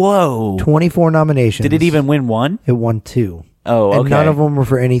 24. Whoa! 24 nominations. Did it even win one? It won 2. Oh, And okay. none of them were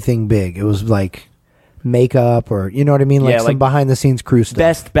for anything big. It was like makeup or, you know what I mean? Like Yeah, some like behind the scenes crew stuff.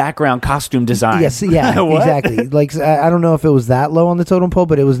 Best background costume design. Yes, yeah, What? exactly. Like I don't know if it was that low on the totem pole,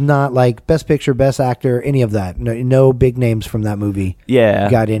 but it was not like best picture, best actor, any of that. No big names from that movie. Yeah,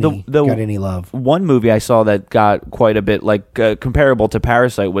 got any The got any love. One movie I saw that got quite a bit like comparable to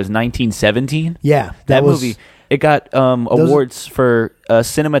Parasite was 1917. Yeah, that was, movie. It got awards for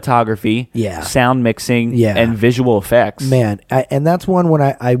cinematography, sound mixing, and visual effects. Man, and that's one when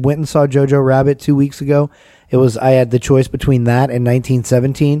I went and saw Jojo Rabbit 2 weeks ago. I had the choice between that and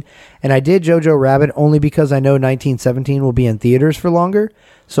 1917, and I did Jojo Rabbit only because I know 1917 will be in theaters for longer,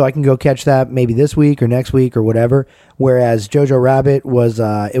 so I can go catch that maybe this week or next week or whatever. Whereas Jojo Rabbit was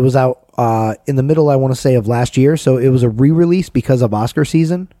it was out in the middle, I want to say, of last year, so it was a re-release because of Oscar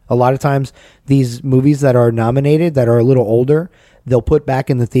season. A lot of times, these movies that are nominated that are a little older, they'll put back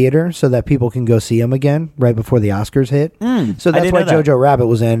in the theater so that people can go see them again right before the Oscars hit. So that's why Jojo Rabbit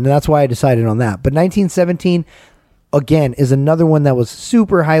was in, and that's why I decided on that. But 1917, again, is another one that was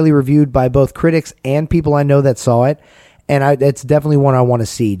super highly reviewed by both critics and people I know that saw it. And it's definitely one I want to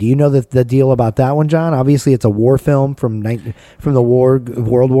see. Do you know the deal about that one, John? Obviously, it's a war film from the World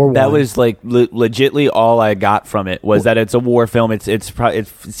War I. That was like legitly all I got from it was that it's a war film. It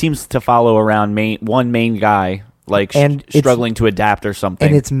seems to follow around one main guy like struggling to adapt or something.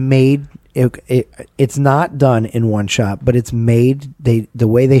 And it's made. It's not done in one shot, but it's made. The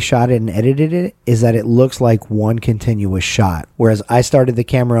way they shot it and edited it is that it looks like one continuous shot. Whereas I started the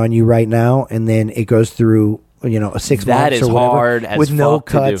camera on you right now, and then it goes through. A 6 that months is or whatever, hard as with no fuck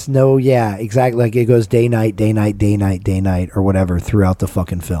to cuts, do. Exactly. Like it goes day night, day night, day night, day night, or whatever throughout the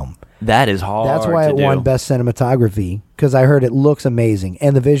fucking film. That is hard. That's why to it do. won best cinematography, because I heard it looks amazing,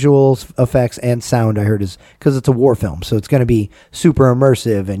 and the visuals, effects, and sound I heard is because it's a war film, so it's going to be super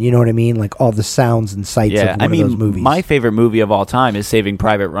immersive, and you know what I mean, like all the sounds and sights of one of those movies. My favorite movie of all time is Saving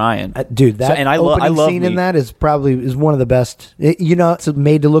Private Ryan. Dude, that opening scene in that is one of the best. It's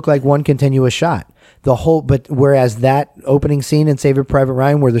made to look like one continuous shot. But whereas that opening scene in Saving Private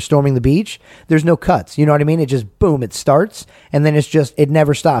Ryan where they're storming the beach, there's no cuts. You know what I mean? It just, boom, it starts, and then it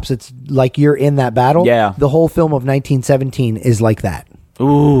never stops. It's like you're in that battle. Yeah. The whole film of 1917 is like that.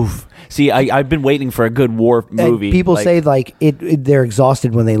 Oof. See, I've been waiting for a good war movie. And people say they're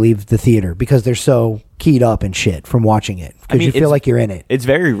exhausted when they leave the theater because they're so keyed up and shit from watching it because you feel like you're in it. It's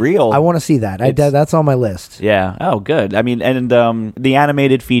very real. I want to see that. That's on my list. Yeah. Oh, good. I mean, and the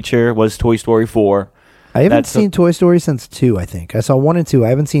animated feature was Toy Story 4. I haven't seen Toy Story since 2, I think. I saw 1 and 2. I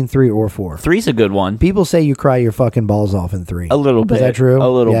haven't seen 3 or 4. 3's a good one. People say you cry your fucking balls off in 3. A little bit. Is that true? A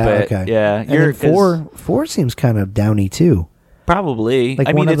little yeah, bit. Okay. Yeah. And then 4 seems kind of downy too. Probably. Like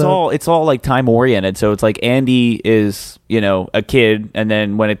I mean, one of it's all like time oriented. So it's like Andy is, a kid, and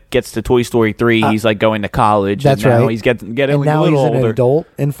then when it gets to Toy Story 3, he's like going to college. That's and now right. He's getting and like, now a little he's an older. adult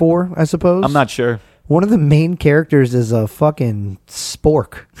in 4, I suppose. I'm not sure. One of the main characters is a fucking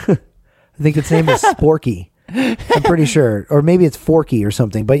spork. I think its name is Sporky. I'm pretty sure. Or maybe it's Forky or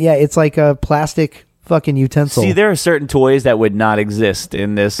something. But yeah, it's like a plastic fucking utensil. See, there are certain toys that would not exist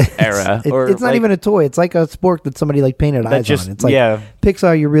in this era. It's not even a toy. It's like a spork that somebody like painted eyes just- on. It's like, yeah.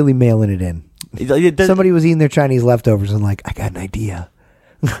 Pixar, you're really mailing it in. It does- Somebody was eating their Chinese leftovers and like, I got an idea.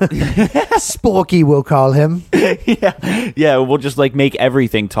 Sporky, we'll call him. yeah, we'll just like make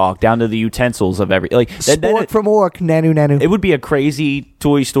everything talk down to the utensils of every like Spork from Orc, Nanu Nanu. It would be a crazy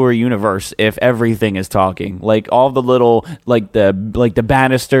Toy Story universe if everything is talking. Like all the little like the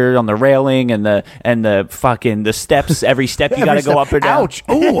banister on the railing and the fucking the steps. Every step you got to go up or down. Ouch!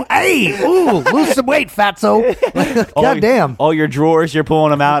 Ooh, hey! Ooh, lose some weight, fatso. God damn! All your drawers, you're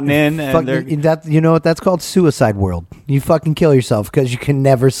pulling them out and in. And they're, You know what? That's called Suicide World. You fucking kill yourself because you can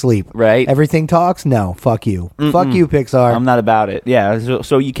never sleep. Right. Everything talks? No. Fuck you. Fuck you, Pixar. I'm not about it. Yeah.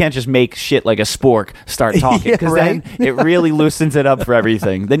 So you can't just make shit like a spork start talking because right. then it really loosens it up for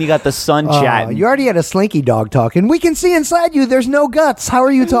everything. Then you got the sun chatting. You already had a Slinky dog talking. We can see inside you. There's no guts. How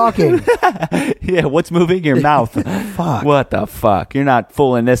are you talking? Yeah. What's moving your mouth? Fuck. What the fuck? You're not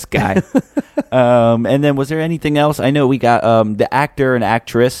fooling this guy. And then was there anything else? I know we got the actor and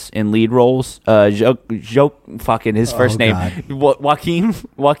actress in lead roles. Fucking his first name. God. Joaquin.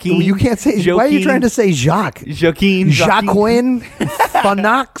 You can't say. Why are you trying to say Jacques? Joaquin. Jacqueline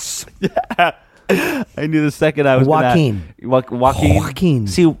Phoenix. I knew the second I was Joaquin. Joaquin. Joaquin.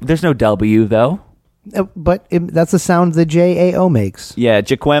 See, there's no W though. But that's the sound the JAO makes. Yeah,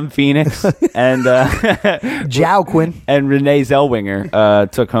 Jaquem Phoenix and Jowquin. and Renee Zellweger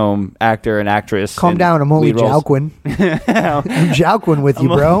took home actor and actress. Calm in down. I'm only lead roles. Jowquin. I'm Jowquin with you,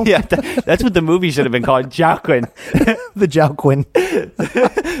 bro. Yeah, that's what the movie should have been called. Joaquin, The Jowquin.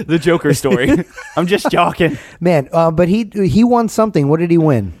 the Joker story. I'm just joking. Man, but he won something. What did he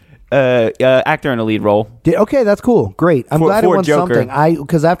win? Actor in a lead role. Okay, that's cool. Great. I'm glad it for won Joker. something.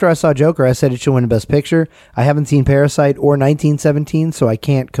 Because after I saw Joker, I said it should win Best Picture. I haven't seen Parasite or 1917, so I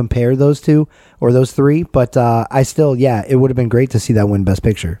can't compare those two or those three. But I still, it would have been great to see that win Best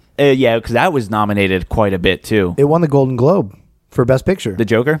Picture. Yeah, because that was nominated quite a bit too. It won the Golden Globe for Best Picture. The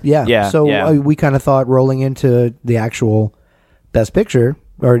Joker. Yeah. So we kind of thought rolling into the actual Best Picture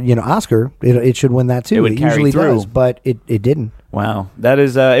or Oscar, it should win that too. It would carry usually through. does, but it didn't. Wow, that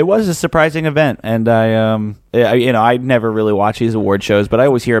is it was a surprising event, and I never really watch these award shows, but I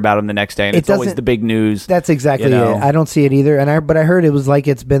always hear about them the next day, and it's always doesn't- the big news. That's exactly it. I don't see it either. But I heard it was like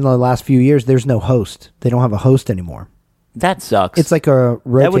it's been the last few years. There's no host. They don't have a host anymore. That sucks. It's like a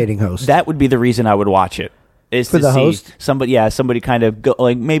rotating host. That would be the reason I would watch it. Is For to the see host? somebody kind of go,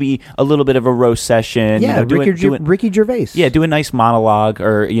 like maybe a little bit of a roast session. Yeah, Ricky Gervais. Yeah, do a nice monologue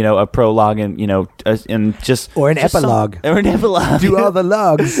or a prologue and and just Or an just epilogue. or an epilogue. Do all the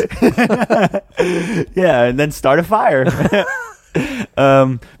logs. Yeah, and then start a fire.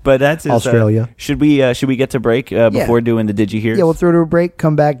 But that's Australia. Should we get to break before doing the Digi Hears? Yeah, we'll throw to a break,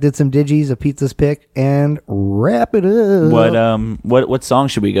 come back, did some digis, a pizza's pick, and wrap it up. What song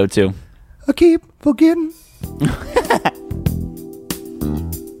should we go to? I keep forgetting.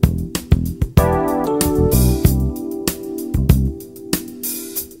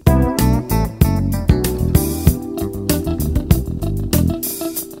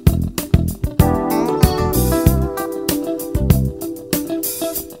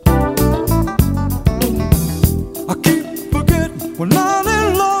 I keep forgetting we're not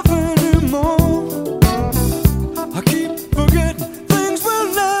in love anymore. I keep forgetting things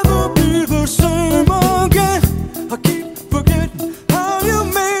will never be the same again. I keep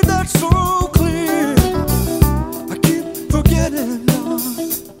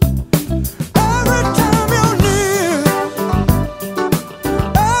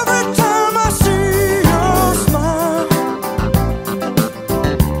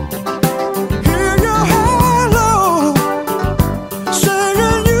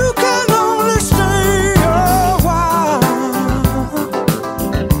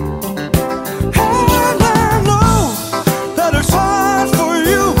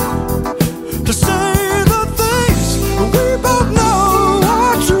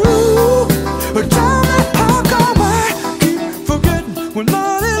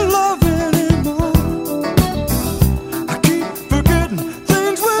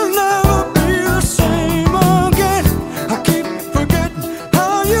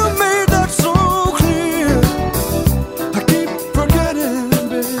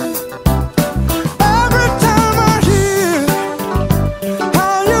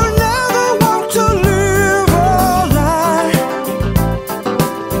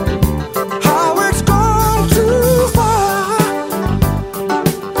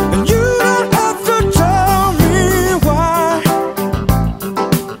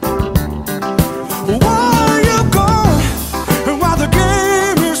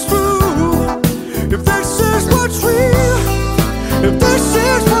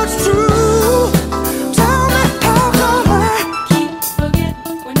always what's true. Tell me how come I Keep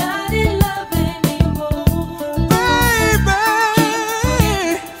forgetting we're not in love anymore. baby.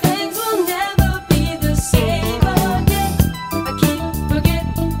 Things will never be the same again. I keep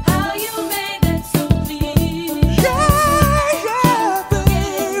forgetting how you made that so clear. Yeah,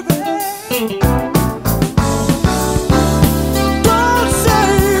 baby. Don't say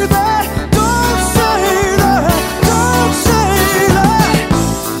that, don't say that, don't say that.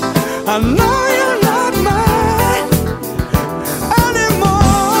 I know you're not mine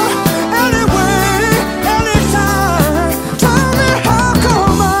anymore, anyway, anytime. Tell me how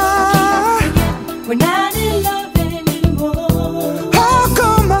come We're not in love anymore. how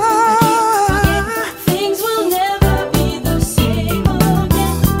come Things will never be the same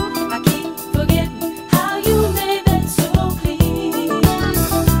again. I keep forgetting how you made that so clear.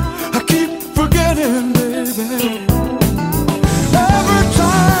 I keep forgetting, baby. Every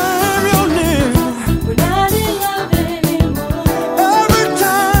time you're near, We're not in love anymore. every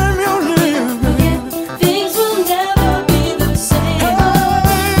time you're near, Things will never be the same.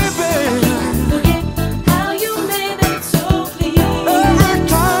 hey, baby. Forget how you made that so clear. Every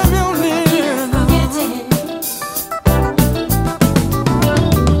time you're near, Forgetting.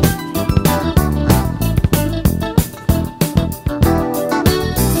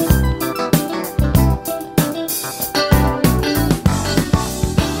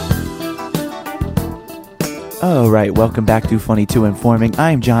 All right, welcome back to Funny to Informing.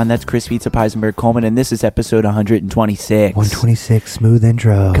 I'm John, that's Chris Pizza Peisenberg Coleman, and this is episode 126. 126 smooth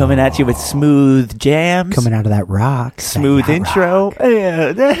intro. Coming at you with smooth jams. Coming out of that rock. smooth that intro. rock.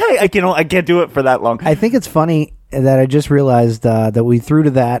 Yeah, I can't do it for that long. I think it's funny that I just realized that we threw to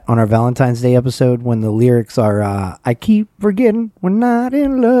that on our Valentine's Day episode when the lyrics are, I keep forgetting we're not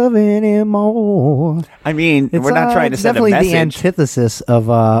in love anymore. I mean, we're not trying to it's send a definitely message. the antithesis of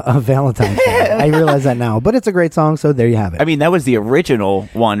Valentine's Day. I realize that now, but it's a great song, so there you have it. I mean, that was the original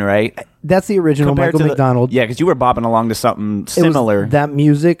one, right? That's the original Compared Michael to the- McDonald. Yeah, because you were bobbing along to something It was similar. that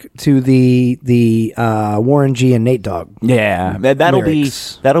music to the Warren G and Nate Dogg. Yeah, that'll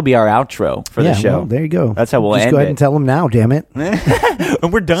lyrics. be our outro for Yeah, the show. well, there you go. That's how we'll Just end go ahead it. and tell them now, damn it.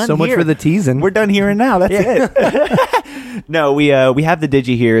 And we're done. So much here. for the teasing. We're done here and now. That's it. No, we have the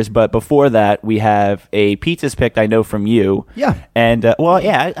digi hears, but before that, we have a pizzas picked. I know from you. Yeah. And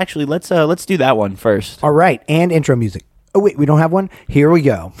actually, let's do that one first. All right, and intro music. Oh wait, we don't have one. Here we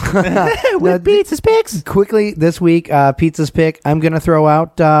go. With pizzas picks. Quickly this week, Pizza's Pick. I'm gonna throw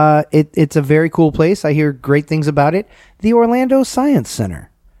out. It's a very cool place. I hear great things about it. The Orlando Science Center.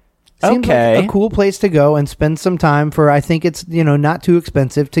 Seems Okay. like a cool place to go and spend some time for. I think it's not too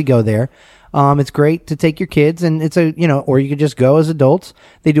expensive to go there. It's great to take your kids, and it's or you could just go as adults.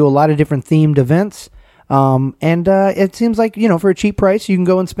 They do a lot of different themed events. And it seems like for a cheap price you can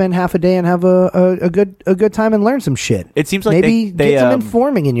go and spend half a day and have a good time and learn some shit. It seems like maybe they get some um,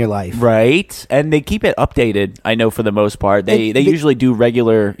 informing in your life. Right, and they keep it updated. I know for the most part, they usually do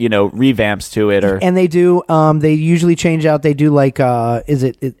regular, revamps to it, or And they do. They usually change out. They do like is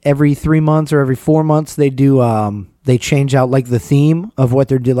it every 3 months or every 4 months? They do. They change out like the theme of what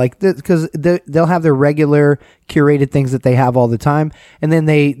they're doing, like because they'll have their regular curated things that they have all the time, and then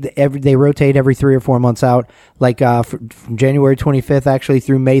they rotate every 3 or 4 months out. Like from January 25th actually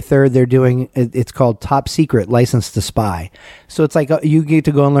through May 3rd, they're doing it's called Top Secret License to Spy. So it's like you get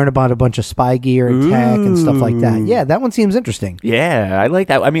to go and learn about a bunch of spy gear and tech and stuff like that. Yeah, that one seems interesting. yeah, I like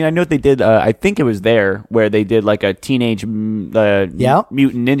that. I mean, I know they did. I think it was there where they did like a teenage mutant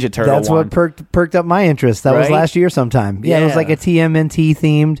ninja turtle. That's one. what perked up my interest. That was Right? last year sometime. Yeah, it was Yeah. like a TMNT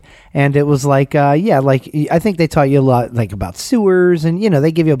themed, and it was like like I think they taught you a lot like about sewers, and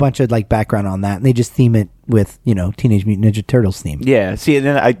they give you a bunch of like background on that, and they just theme it with Teenage Mutant Ninja Turtles theme. Yeah, see, and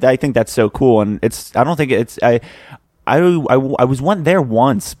then I think that's so cool, and I don't think it's I was there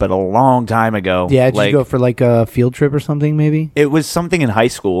once, but a long time ago. Yeah, did like, you go for like a field trip or something maybe? it was something in high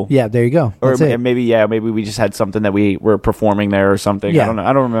school. Yeah, there you go. Or That's it. maybe we just had something that we were performing there or something. Yeah. I don't know.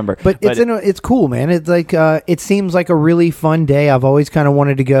 I don't remember. But it's cool, man. It's like it seems like a really fun day. I've always kind of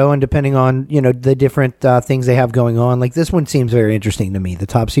wanted to go, and depending on the different things they have going on, like this one seems very interesting to me. The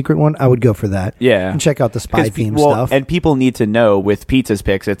Top Secret one, I would go for that. Yeah. and check out the spy theme well, stuff. And people need to know with Pizza's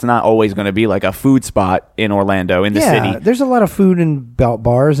Picks, it's not always going to be like a food spot in Orlando in the city. There's a lot of food and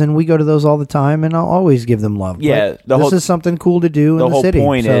bars, and we go to those all the time, and I'll always give them love. Yeah, But this is something cool to do in the whole city.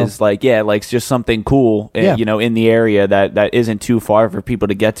 point so- is like just something cool, Yeah. in the area that isn't too far for people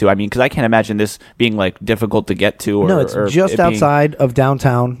to get to. I mean, because I can't imagine this being like difficult to get to. Or, no, it's or just it being- outside of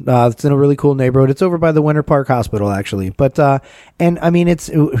downtown. It's in a really cool neighborhood. It's over by the Winter Park Hospital, actually. But and I mean, it's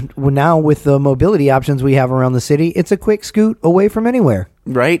now with the mobility options we have around the city, it's a quick scoot away from anywhere.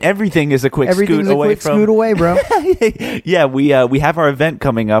 Right? Everything is a quick Everything's scoot a away quick from. scoot away, bro. Yeah, we have our event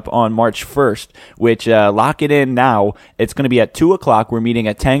coming up on March 1st, which lock it in now. It's going to be at 2:00. We're meeting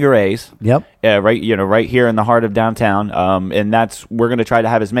at Tangeray's. Yep. Right here in the heart of downtown. And we're going to try to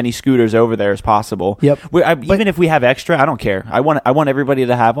have as many scooters over there as possible. Yep. Even if we have extra, I don't care. I want everybody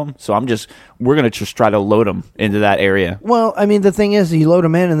to have them. So we're going to just try to load them into that area. Well, I mean, the thing is, you load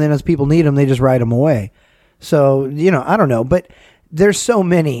them in, and then as people need them, they just ride them away. So, I don't know. But there's so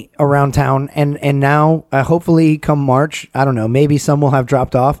many around town. And now, hopefully, come March, I don't know, maybe some will have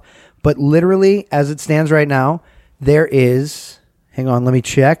dropped off. But literally, as it stands right now, there is... Hang on, let me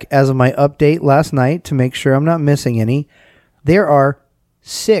check. As of my update last night to make sure I'm not missing any, there are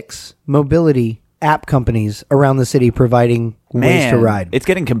 6 mobility app companies around the city providing ways to ride. It's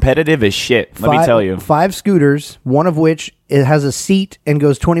getting competitive as shit, let me tell you. 5 scooters, one of which it has a seat and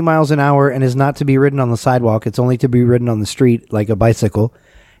goes 20 miles an hour and is not to be ridden on the sidewalk. It's only to be ridden on the street like a bicycle.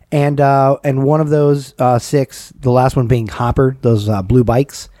 And one of those 6, the last one being Hopper, those blue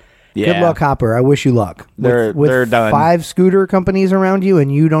bikes. Yeah. Good luck, Hopper. I wish you luck. They're done. 5 scooter companies around you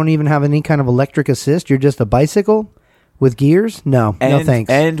and you don't even have any kind of electric assist, you're just a bicycle with gears? No thanks.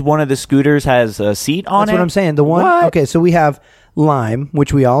 And one of the scooters has a seat on That's it? what I'm saying. The one, What? okay, so we have Lime,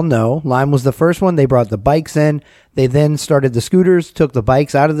 which we all know. Lime was the first one. They brought the bikes in. They then started the scooters, took the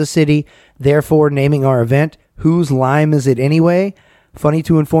bikes out of the city, therefore naming our event, Whose Lime Is It Anyway? Funny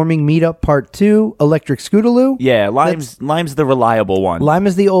to Informing Meetup Part 2, Electric Scootaloo. Yeah, Lime's the reliable one. Lime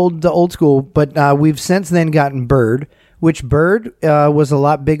is the old school, but we've since then gotten Bird, which Bird was a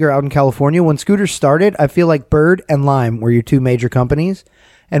lot bigger out in California. When scooters started, I feel like Bird and Lime were your 2 major companies.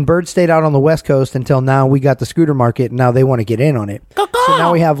 And Bird stayed out on the West Coast until now we got the scooter market, and now they want to get in on it. So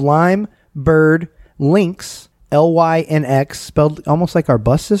now we have Lime, Bird, Lynx, LYNX, spelled almost like our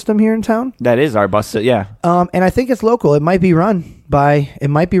bus system here in town. That is our bus, yeah. And I think it's local. It might be run by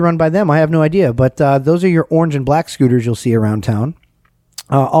them. I have no idea. But those are your orange and black scooters you'll see around town.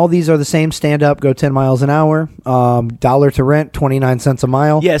 All these are the same. Stand up, go 10 miles an hour. $1 to rent, 29 cents a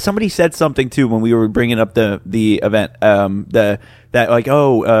mile. Yeah, somebody said something too when we were bringing up the event.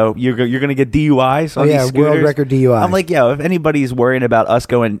 You're gonna get DUIs on these scooters. World record DUIs. I'm like, if anybody's worrying about us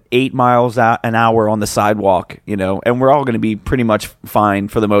going 8 miles an hour on the sidewalk, and we're all gonna be pretty much fine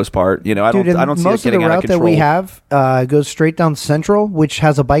for the most part. I don't see it most of the getting out of route that control. we have goes straight down Central, which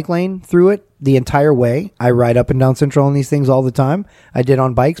has a bike lane through it the entire way. I ride up and down Central on these things all the time. I did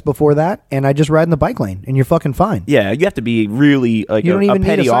on bikes before that, and I just ride in the bike lane, and you're fucking fine. Yeah, you have to be really like You don't a even need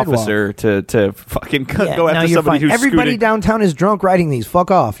petty a sidewalk. officer to fucking go No, after you're somebody fine. who's Everybody scooting. downtown is drunk riding these. Fuck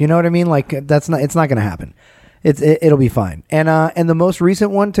off. You know what I mean? Like it's not going to happen. It'll be fine. And the most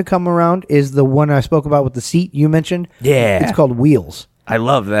recent one to come around is the one I spoke about with the seat you mentioned. Yeah. It's called Wheels. I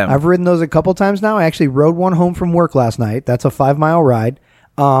love them. I've ridden those a couple times now. I actually rode one home from work last night. That's a 5-mile ride.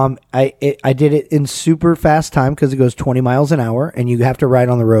 I did it in super fast time because it goes 20 miles an hour and you have to ride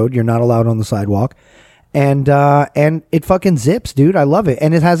on the road. You're not allowed on the sidewalk. And it fucking zips, dude. I love it.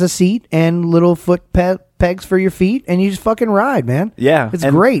 And it has a seat and little foot pegs for your feet and you just fucking ride, man. Yeah. It's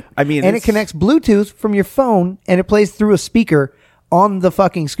And, great. I mean, and it it's- connects Bluetooth from your phone and it plays through a speaker on the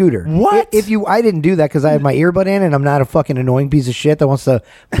fucking scooter. What? I didn't do that because I had my earbud in and I'm not a fucking annoying piece of shit that wants to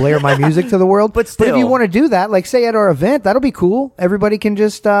blare my music to the world. But if still. you want to do that, like say at our event, that'll be cool. Everybody can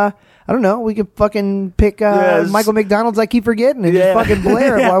just, I don't know, we could fucking pick Yes. Michael McDonald's I Keep Forgetting and Yeah. just fucking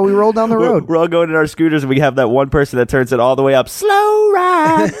blare it Yeah. while we roll down the road. We're all going in our scooters and we have that one person that turns it all the way up. Slow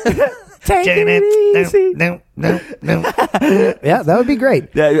ride. Take it easy. Yeah, that would be great.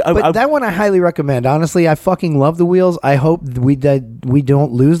 Yeah, but that one I highly recommend. Honestly, I fucking love the wheels. I hope we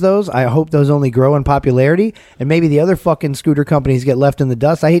don't lose those. I hope those only grow in popularity, and maybe the other fucking scooter companies get left in the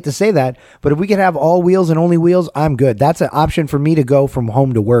dust. I hate to say that, but if we could have all wheels and only wheels, I'm good. That's an option for me to go from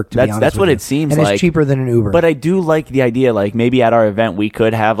home to work. To be honest, That's what with it seems and like. it's cheaper than an Uber. But I do like the idea, like maybe at our event we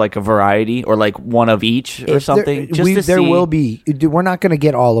could have like a variety or like one of each or something. There will be. We're not going to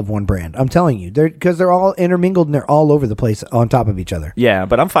get all of one brand. I'm telling you, because they're all intermingled and they're all over the place on top of each other. Yeah,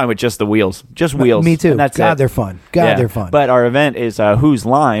 but I'm fine with just the wheels. Just wheels. Me too. And that's God, it. they're fun. God, Yeah. they're fun. But our event is Whose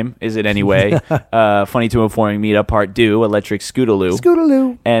Lime Is It Anyway? Funny to Informing Meetup Part 2, Electric Scootaloo.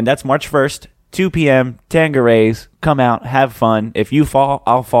 Scootaloo. And that's March 1st, 2 p.m., Tangeray's. Come out, have fun. If you fall,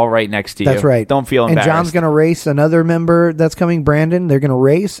 I'll fall right next to you. That's right. Don't feel And embarrassed. John's going to race another member that's coming, Brandon. They're going to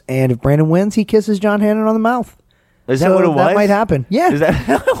race, and if Brandon wins, he kisses John Hannon on the mouth. Is that So what it was? That might happen. Yeah. Is that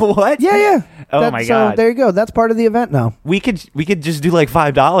what? Yeah. Oh my God. So there you go. That's part of the event now. We could just do like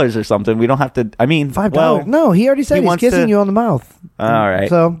 $5 or something. We don't have to. I mean, $5. well, No, he already said he he's wants kissing to- you on the mouth. All right.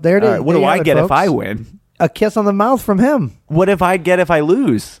 So there it is. All right. What There do you I have it, get if folks. I win? A kiss on the mouth from him. What if I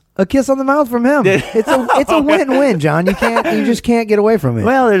lose? A kiss on the mouth from him. It's a win-win, John. You just can't get away from it.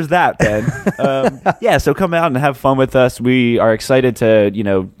 Well, there's that, Ben. Yeah, so come out and have fun with us. We are excited to,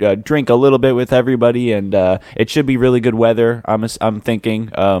 drink a little bit with everybody, and it should be really good weather. I'm thinking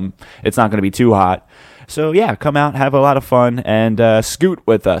it's not going to be too hot. So yeah, come out, have a lot of fun, and scoot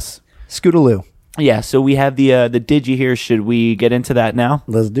with us. Scootaloo. Yeah, so we have the Digi here. Should we get into that now?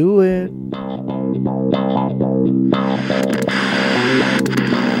 Let's do it.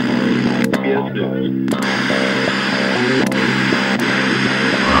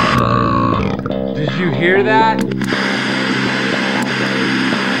 Did you hear that?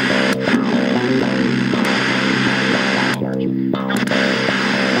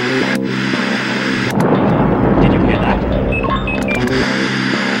 Did you hear that?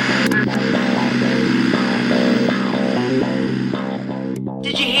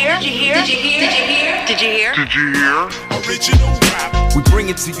 Did you hear? Did you hear? Did you hear? Did you hear? Did you hear? Original rap. We bring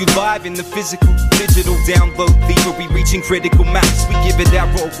it to you live in the physical, digital download fever. We reaching critical mass. We give it that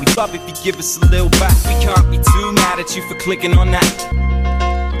roll. We love if you give us a little back. We can't be too mad at you for clicking on that.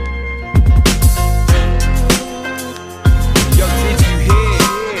 Yo, did you hear?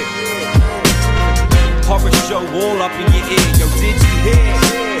 Horror show all up in your ear. Yo, did you hear?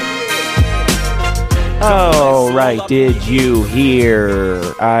 Oh, right. Did you hear?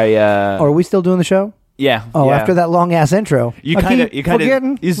 Are we still doing the show? Yeah. Oh, yeah. after that long ass intro, You I kinda- keep you kinda-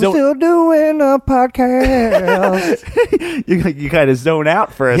 forgetting you we're zone- still doing a podcast. you kind of zone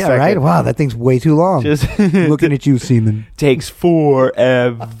out for a Yeah, second. right. Wow, that thing's way too long. Just Looking at you, Seaman. takes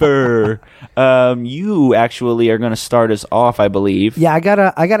forever. You actually are going to start us off, I believe. Yeah, I got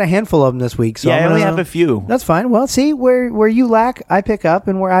a handful of them this week. So Yeah, I'm I only gonna- have a few. That's fine. Well, see where you lack, I pick up,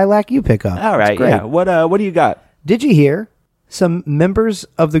 and where I lack, you pick up. All That's right. great. Yeah. What do you got? Did you hear some members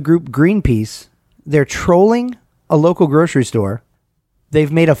of the group Greenpeace? They're trolling a local grocery store.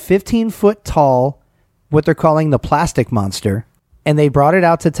 They've made a 15-foot tall, what they're calling the plastic monster, and they brought it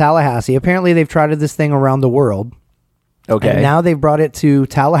out to Tallahassee. Apparently, they've tried this thing around the world. Okay. And now they've brought it to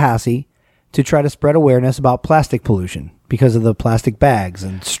Tallahassee to try to spread awareness about plastic pollution because of the plastic bags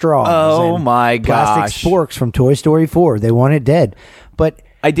and straws. Oh and my plastic gosh. sporks from Toy Story 4. They want it dead. But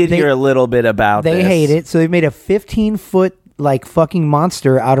I did hear a little bit about they this. hate it, so they've made a 15-foot like fucking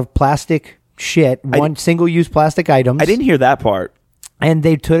monster out of plastic shit, single-use plastic items. I didn't hear that part. And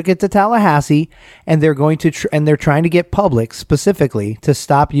they took it to Tallahassee, and they're going to and they're trying to get Publix specifically to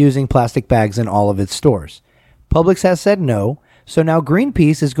stop using plastic bags in all of its stores. Publix has said no, so now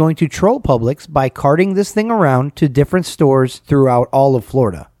Greenpeace is going to troll Publix by carting this thing around to different stores throughout all of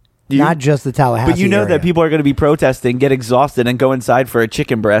Florida, not just the Tallahassee. But you know area. that people are going to be protesting, get exhausted, and go inside for a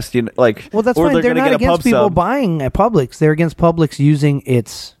chicken breast. Well, that's or fine. They're gonna not get a against pub people sub. buying at Publix. They're against Publix using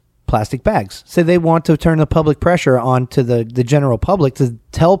its plastic bags. So they want to turn the public pressure on to the general public to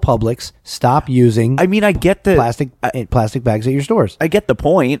tell Publix stop using I mean, I get the plastic bags at your stores. I get the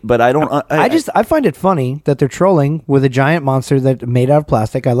point, but I don't. I find it funny that they're trolling with a giant monster that made out of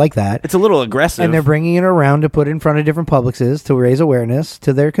plastic. I like that. It's a little aggressive. And they're bringing it around to put in front of different Publixes to raise awareness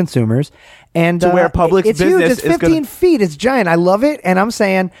to their consumers. And To where Publix it's huge. business It's is 15 gonna- feet. It's giant. I love it. And I'm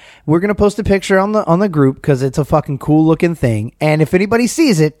saying we're gonna post a picture on the group because it's a fucking cool looking thing. And if anybody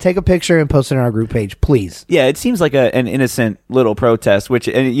sees it, take a picture and post it on our group page, please. Yeah, it seems like an innocent little protest, which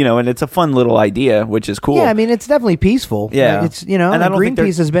and it's a fun little idea, which is cool. Yeah, I mean it's definitely peaceful. Yeah. It's And I don't think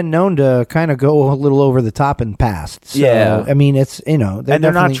Greenpeace has been known to kind of go a little over the top in past. So, Yeah. I mean it's and they're not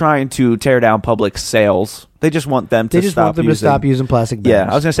definitely- trying to tear down public sales. They just want them to They just stop want them using, to stop using plastic bags.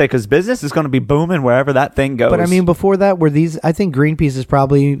 Yeah, I was gonna say because business is going to be booming wherever that thing goes. But I mean, before that, I think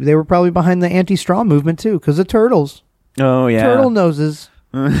Greenpeace they were probably behind the anti-straw movement too, because of turtles, oh yeah, turtle noses.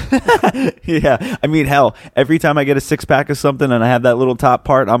 Yeah, I mean, hell, every time I get a 6-pack of something and I have that little top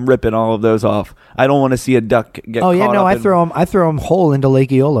part, I'm ripping all of those off. I don't want to see a duck get. Oh yeah, caught no, up I in- throw them whole into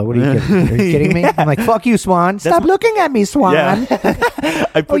Lake Eola. What are you kidding? Are you kidding me? I'm like, fuck you, Swan. Stop looking at me, Swan. Yeah.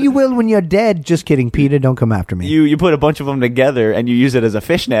 Oh, you will when you're dead. Just kidding, Peter. Don't come after me. You put a bunch of them together and you use it as a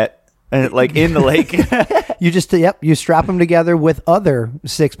fishnet, and like in the lake. You strap them together with other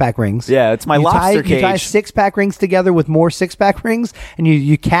 6-pack rings. Yeah, it's my You lobster You tie cage. 6-pack rings together with more 6-pack rings, and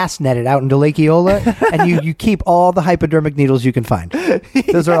you cast net it out into Lake Eola, and you keep all the hypodermic needles you can find.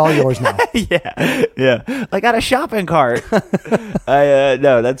 Those are all yours now. yeah. I got a shopping cart.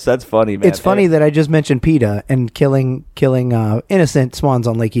 No, that's funny, man. It's funny that I just mentioned PETA and killing innocent swans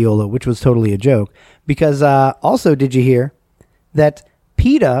on Lake Eola, which was totally a joke. Because also, did you hear that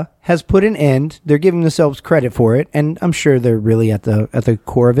PETA has put an end? They're giving themselves credit for it, and I'm sure they're really at the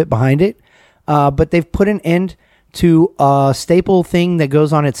core of it, behind it. But they've put an end to a staple thing that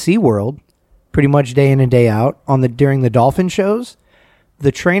goes on at SeaWorld, pretty much day in and day out during the dolphin shows.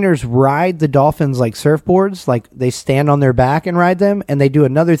 the trainers ride the dolphins like surfboards, like they stand on their back and ride them, and they do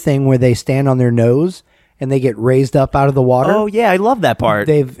another thing where they stand on their nose and they get raised up out of the water. Oh yeah, I love that part.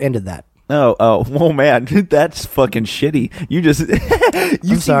 They've ended that. Oh man, that's fucking shitty. You just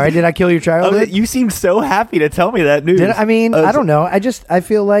I'm sorry, did I kill your childhood? You seemed so happy to tell me that news. I mean, I don't know. I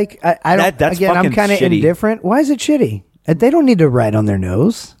feel like I don't. That's again, I'm fucking kind of shitty. indifferent. Why is it shitty? They don't need to ride on their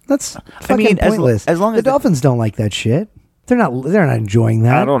nose. That's fucking pointless. as long as the Dolphins don't like that shit. They're not enjoying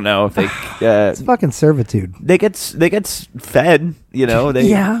that. I don't know if they. It's fucking servitude. They get fed. You know. They,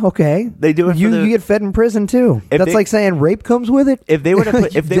 yeah. Okay. They do it. You get fed in prison too. That's like saying rape comes with it. If they were to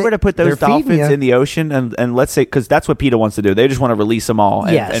put, they're those feeding dolphins ya. in the ocean and let's say, because that's what PETA wants to do, they just want to release them all.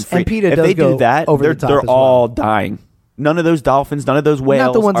 Yes, free. and PETA if does they go do that, over they're the top they're as all well. dying. None of those dolphins, none of those whales,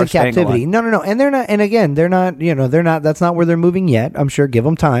 Not the ones are in captivity. staying No. And they're not. And again, they're not. They're not. That's not where they're moving yet. I'm sure. Give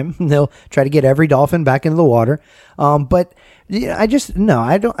them time. They'll try to get every dolphin back into the water. But yeah, I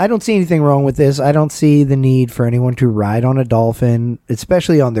don't see anything wrong with this. I don't see the need for anyone to ride on a dolphin,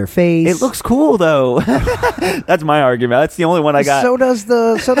 especially on their face. It looks cool though. That's my argument. That's the only one I got. So does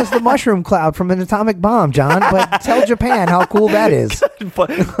the mushroom cloud from an atomic bomb, John. But tell Japan how cool that is.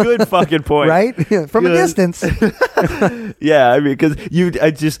 Good fucking point. Right? From a Good. distance. Yeah, I mean,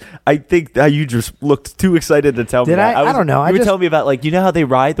 because I think that you just looked too excited to tell me. Did that. I? I don't know. You were telling me about like, you know how they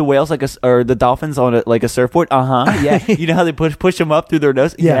ride the whales or the dolphins on like a surfboard. Yeah. You know how they push them up through their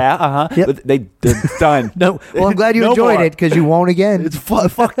nose. Yeah. Yep. But they're done. No. Well, I'm glad you No enjoyed more. it because you won't again. It's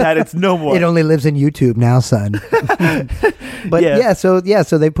fuck that. It's no more. It only lives in YouTube now, son. But Yeah. so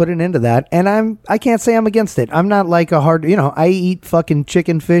they put an end to that, and I can't say I'm against it. I'm not like a hard, I eat fucking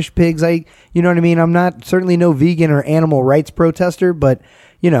chicken, fish, pigs. You know what I mean. I'm not certainly no vegan or animal rights protester, but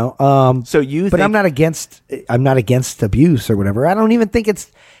So you, but I'm not against abuse or whatever. I don't even think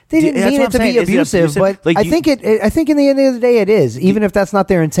they didn't that's mean what it I'm to saying. be Is it abusive, abusive? but Like, I think in the end of the day it is, even if that's not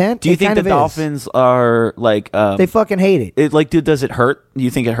their intent. do you it think kind the of is. dolphins are like They fucking hate it. does it hurt? Do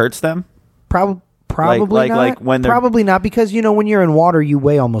you think it hurts them? Probably like not. when they're- Probably not, because when you're in water, you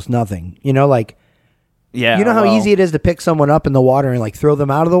weigh almost nothing. Yeah. You know how easy it is to pick someone up in the water and like throw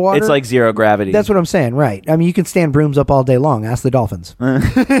them out of the water? It's like zero gravity. That's what I'm saying, right? I mean, you can stand brooms up all day long. Ask the dolphins.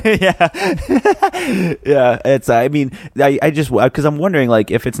 Yeah. It's. I mean, I just because I'm wondering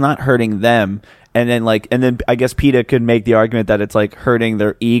like if it's not hurting them, and then I guess PETA could make the argument that it's like hurting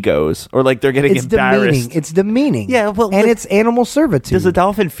their egos or like they're getting It's embarrassed. demeaning. It's demeaning. Yeah, well, and look, it's animal servitude. Does the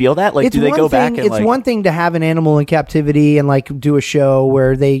dolphin feel that? Like, It's do they one go back thing- and it's like? one thing to have an animal in captivity and like do a show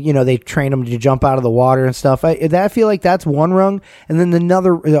where they train them to jump out of the water and stuff. I feel like that's one rung, and then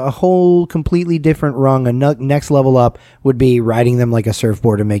a whole completely different rung, next level up would be riding them like a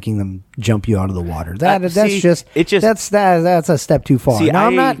surfboard and making them jump you out of the water. That's a step too far. See, Now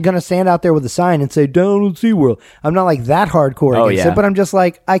I'm not gonna stand out there with a sign and say down SeaWorld. I'm not like that hardcore Oh, against yeah. it, but I'm just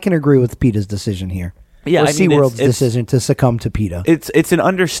like I can agree with PETA's decision here. Yeah, or I mean, SeaWorld's it's- decision to succumb to PETA. It's an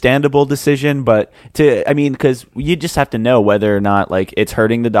understandable decision, but because you just have to know whether or not like it's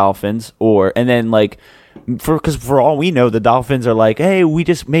hurting the dolphins and then like because for all we know, the dolphins are like, hey, we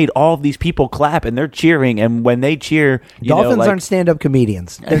just made all of these people clap and they're cheering, and when they cheer, Dolphins aren't stand-up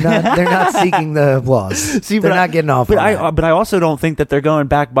comedians. They're not seeking the applause. They're not getting off. But on that. but I also don't think that they're going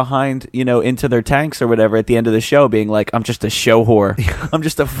back behind, into their tanks or whatever at the end of the show, being like, I'm just a show whore. I'm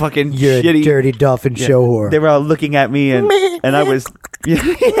just a fucking You're shitty a dirty dolphin show whore. They were all looking at me and I was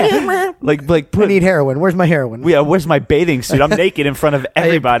like I put. need heroin. Where's my heroin? Yeah, where's my bathing suit? I'm naked in front of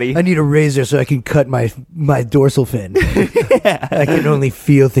everybody. I need a razor so I can cut my dorsal fin. I can only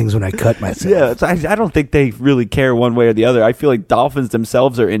feel things when I cut myself. Yeah, I don't think they really care one way or the other. I feel like dolphins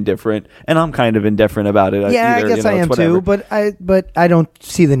themselves are indifferent, and I'm kind of indifferent about it. Yeah, either, I guess I am it's whatever. too, but I don't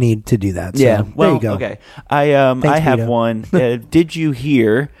see the need to do that. So Yeah, well, there you go. okay. I Thanks, have Peter. one. Did you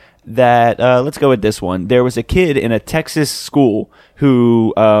hear that? Let's go with this one. There was a kid in a Texas school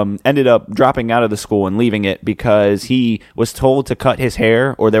who ended up dropping out of the school and leaving it because he was told to cut his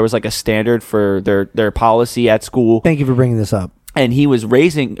hair, or there was like a standard for their policy at school. Thank you for bringing this up. And he was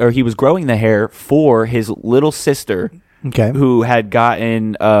growing the hair for his little sister. Okay. Who had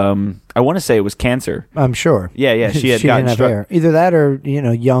gotten, I want to say it was cancer. I'm sure. Yeah, she had she gotten didn't have struck. hair. Either that or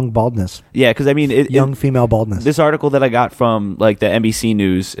young baldness. Yeah, because I mean, Young female baldness. This article that I got from like the NBC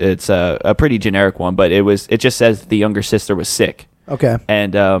News, it's a pretty generic one, but it just says the younger sister was sick. Okay.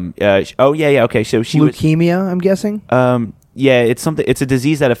 And okay, so she Leukemia, I'm guessing. yeah, it's something. It's a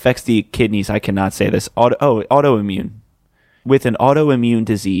disease that affects the kidneys. I cannot say this. Autoimmune, with an autoimmune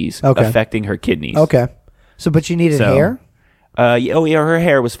disease Okay. affecting her kidneys. Okay. So, but she needed hair. Her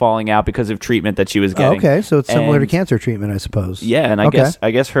hair was falling out because of treatment that she was getting. Okay, so it's similar to And- cancer treatment, I suppose. Yeah, and I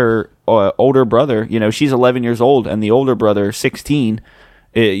Okay. guess her older brother, she's 11 years old, and the older brother, 16,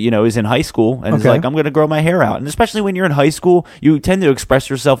 is in high school and is like, I'm going to grow my hair out. And especially when you're in high school, you tend to express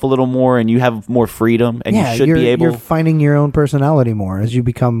yourself a little more and you have more freedom and you should be able. You're finding your own personality more as you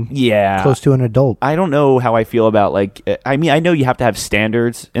become close to an adult. I don't know how I feel about I know you have to have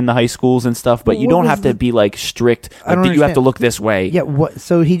standards in the high schools and stuff, but you don't have to be like strict. Like, you have to look this way. Yeah.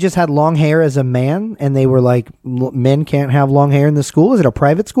 So he just had long hair as a man and they were like, men can't have long hair in the school. Is it a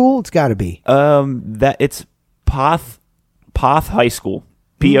private school? It's got to be. That it's Poth High School.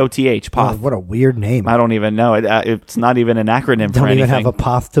 P-O-T-H, Poth. Oh, what a weird name. I don't even know. It's not even an acronym for anything. Don't even have a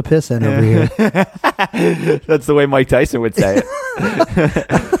poth to piss in over here. That's the way Mike Tyson would say it.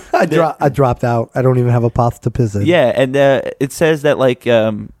 I dropped out. I don't even have a poth to piss in. Yeah, and it says that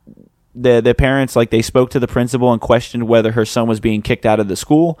the parents, they spoke to the principal and questioned whether her son was being kicked out of the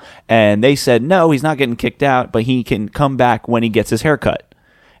school, and they said, no, he's not getting kicked out, but he can come back when he gets his haircut.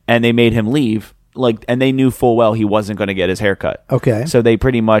 And they made him leave. And they knew full well he wasn't going to get his haircut. Okay. So they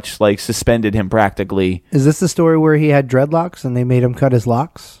pretty much suspended him practically. Is this the story where he had dreadlocks and they made him cut his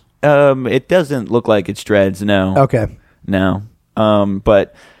locks? It doesn't look like it's dreads. No. Okay. No.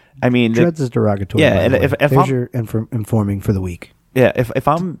 But I mean, dreads is derogatory. Yeah. And if there's your informing for the week. Yeah. If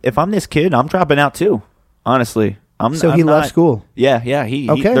I'm this kid, I'm dropping out too. Honestly. He left school. Yeah.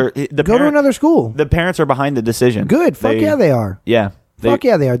 Okay. Go to another school. The parents are behind the decision. Good. Fuck yeah, they are. Yeah. Fuck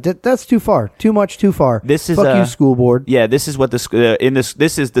yeah, they are. That's too far. Too much. Too far. This is fuck you, school board. Yeah, this is what this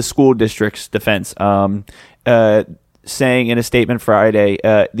is the school district's defense. Saying in a statement Friday,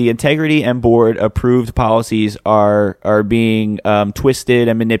 the integrity and board approved policies are being twisted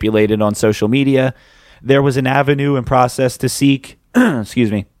and manipulated on social media. There was an avenue and process to seek.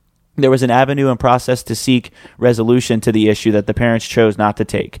 Excuse me. There was an avenue and process to seek resolution to the issue that the parents chose not to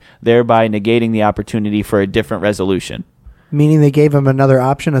take, thereby negating the opportunity for a different resolution. Meaning they gave him another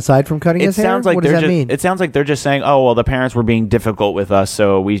option aside from cutting his hair? What does that mean? It sounds like they're just saying, oh, well, the parents were being difficult with us,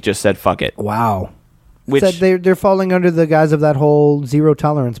 so we just said, fuck it. Wow. They're falling under the guise of that whole zero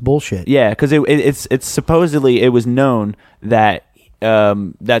tolerance bullshit. Yeah, because it's supposedly, it was known that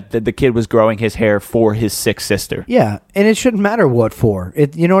that the kid was growing his hair for his sick sister. Yeah, and it shouldn't matter what for.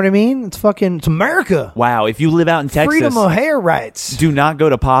 You know what I mean? It's America. Wow, if you live out in Texas. Freedom of hair rights. Do not go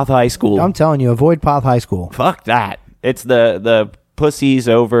to Poth High School. I'm telling you, avoid Poth High School. Fuck that. It's the pussies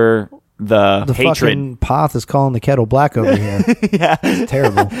over the hatred. Fucking Poth is calling the kettle black over here. Yeah, it's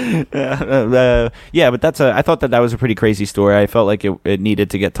terrible. Yeah, but I thought that was a pretty crazy story. I felt like it needed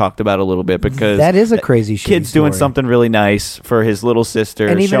to get talked about a little bit because that is a crazy kid's story. doing something really nice for his little sister,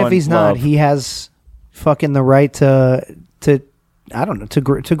 and even if he's love. not, he has fucking the right to I don't know, to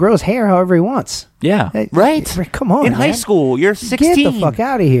grow his hair however he wants. Yeah, right. Come on, in high school, you're 16. Get the fuck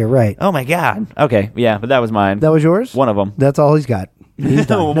out of here, right? Oh my god. Okay, yeah, but that was mine. That was yours. One of them. That's all he's got. He's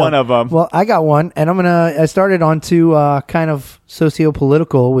done. One of them. Well, I got one, and I started on two kind of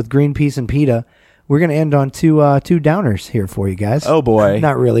socio-political with Greenpeace and PETA. We're gonna end on two downers here for you guys. Oh boy,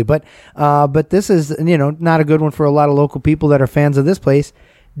 not really, but this is not a good one for a lot of local people that are fans of this place.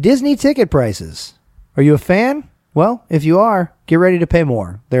 Disney ticket prices. Are you a fan? Well, if you are, get ready to pay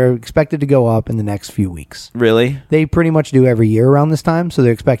more. They're expected to go up in the next few weeks. Really? They pretty much do every year around this time, so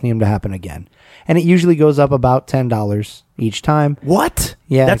they're expecting them to happen again. And it usually goes up about $10 each time. What?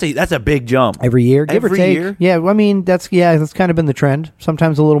 Yeah. That's a big jump. Every year, give or take. Every year? Yeah, I mean, that's kind of been the trend.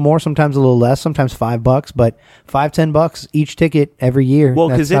 Sometimes a little more, sometimes a little less, sometimes $5, but $5-10 each ticket every year. Well,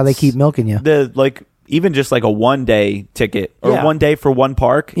 that's how they keep milking you. Even just like a 1-day ticket or 1 day for one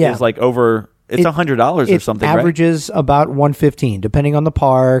park is like over. It's $100 or something, right? It averages about $115, depending on the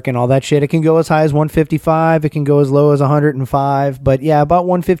park and all that shit. It can go as high as $155. It can go as low as $105. But yeah, about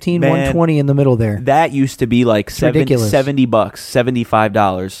 $115, $120 in the middle there. That used to be like $70,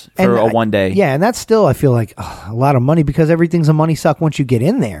 $75 for a 1 day. Yeah, and that's still, I feel like, a lot of money because everything's a money suck once you get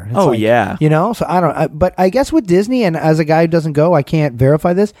in there. It's yeah. So I don't. But I guess with Disney, and as a guy who doesn't go, I can't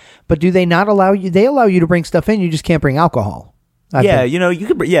verify this. But do they not allow you? They allow you to bring stuff in. You just can't bring alcohol. You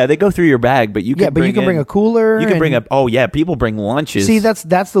could. Yeah, they go through your bag, but you can. Yeah, but you can bring a cooler. You can bring people bring lunches. See,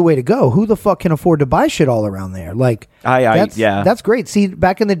 that's the way to go. Who the fuck can afford to buy shit all around there? Like, that's great. See,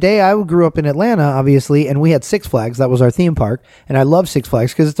 back in the day, I grew up in Atlanta, obviously, and we had Six Flags. That was our theme park, and I love Six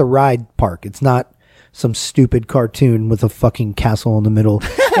Flags because it's a ride park. It's not some stupid cartoon with a fucking castle in the middle.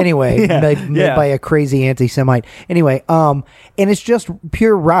 Anyway, made by a crazy anti-Semite. Anyway, and it's just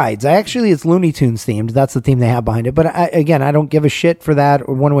pure rides. It's Looney Tunes themed. That's the theme they have behind it. But I don't give a shit for that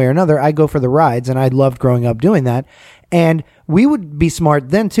or one way or another. I go for the rides, and I loved growing up doing that. And we would be smart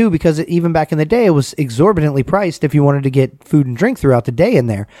then too, because even back in the day, it was exorbitantly priced if you wanted to get food and drink throughout the day in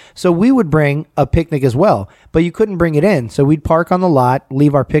there. So we would bring a picnic as well, but you couldn't bring it in. So we'd park on the lot,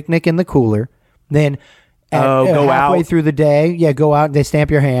 leave our picnic in the cooler. Then Go halfway out. through the day. Yeah, go out. They stamp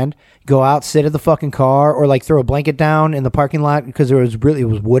your hand. Go out, sit at the fucking car, or like throw a blanket down in the parking lot because it was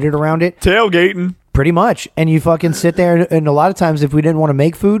wooded around it. Tailgating. Pretty much. And you fucking sit there. And a lot of times, if we didn't want to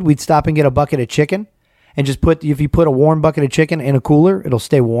make food, we'd stop and get a bucket of chicken. And just if you put a warm bucket of chicken in a cooler, it'll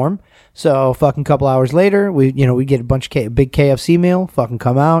stay warm. So fucking couple hours later, we get a bunch of big KFC meal, fucking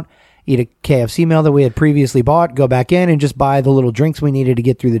come out, eat a KFC meal that we had previously bought, go back in and just buy the little drinks we needed to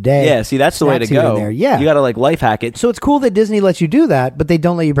get through the day. Yeah, see, that's the way to Snacks here and go. there. Yeah. You got to like life hack it. So it's cool that Disney lets you do that, but they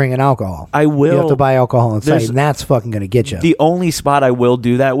don't let you bring in alcohol. I will. You have to buy alcohol inside, There's- and that's fucking going to get you. The only spot I will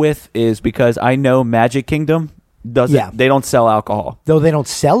do that with is because I know Magic Kingdom doesn't. Yeah. They don't sell alcohol. Though they don't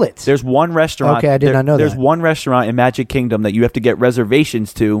sell it. There's one restaurant. Okay, I did not know There's that. one restaurant in Magic Kingdom that you have to get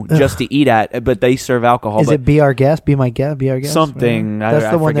reservations to just to eat at, but they serve alcohol. Is but it Be Our Guest? Be My Guest? Be Our Guest? Something. That's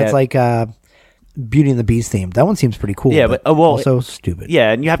I the one forget. that's like Beauty and the Beast themed. That one seems pretty cool. Yeah, but, well, also stupid.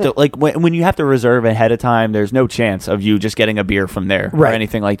 Yeah, and you have to like when you have to reserve ahead of time. There's no chance of you just getting a beer from there or Right.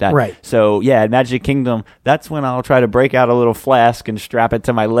 anything like that. Right. So yeah, at Magic Kingdom, that's when I'll try to break out a little flask and strap it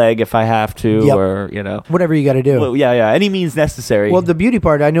to my leg if I have to, Yep. or Whatever you got to do. well, yeah, any means necessary. Well, the beauty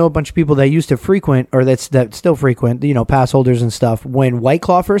part, I know a bunch of people that used to frequent, or that still frequent, pass holders and stuff. When White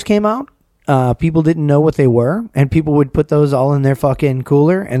Claw first came out, people didn't know what they were, and people would put those all in their fucking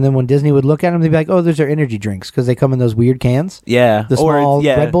cooler, and then when Disney would look at them, they'd be like, "Oh, those are energy drinks," because they come in those weird cans, yeah, the or, small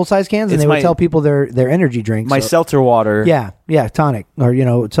yeah, Red Bull size cans, and it's they would my- tell people they're energy drinks. my So- seltzer water. yeah, tonic, or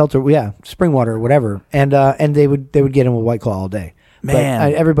seltzer, spring water, or whatever, and they would get in with White Claw all day. Man.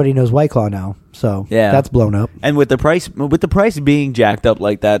 but everybody knows White Claw now, so Yeah. that's blown up. And with the price being jacked up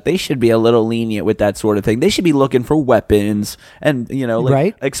like that, they should be a little lenient with that sort of thing. They should be looking for weapons and like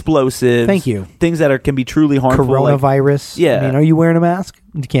Right. explosives. Thank you. Things that can be truly harmful. like- Coronavirus. Yeah. I mean, are you wearing a mask?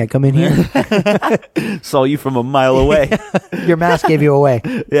 You can't come in here. saw you from a mile away. Your mask gave you away.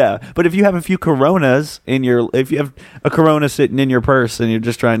 Yeah, but if you have a few Coronas if you have a Corona sitting in your purse and you're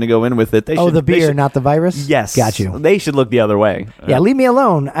just trying to go in with it, they Oh, should, the they beer, should- not the virus? Yes, Got you. They should look the other way. Yeah, leave me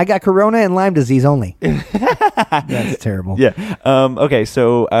alone. I got Corona and Lyme disease only. That's terrible. Yeah. Okay.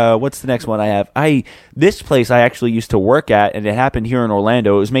 So, what's the next one I have? This place I actually used to work at, and it happened here in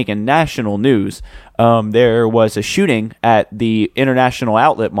Orlando. It was making national news. There was a shooting at the International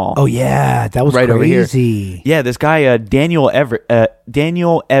Outlet Mall. Oh, yeah. That was Right over here. crazy. Yeah, this guy Daniel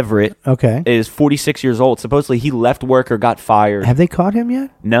Everett Okay. is 46 years old. Supposedly he left work or got fired. Have they caught him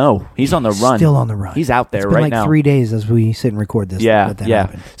yet? No, he's on the run. Still on the run. He's out there It's been right like now. 3 days as we sit and record this. Yeah, that yeah.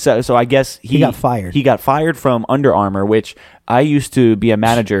 happened. So I guess he got fired. He got fired from Under Armour, which I used to be a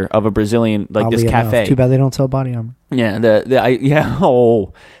manager of a Brazilian this Oddly enough. cafe. Too bad they don't sell body armor. Yeah,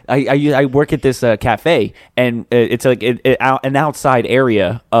 I work at this cafe, and it's like an outside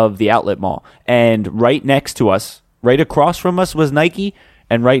area of the outlet mall, and right next to us, right across from us was Nike,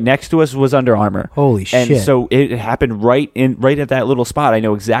 and right next to us was Under Armour. Holy And shit. so it happened right at that little spot. I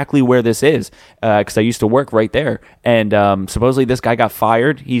know exactly where this is because I used to work right there, and supposedly this guy got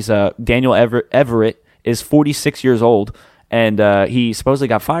fired. He's Daniel Everett is 46 years old. And he supposedly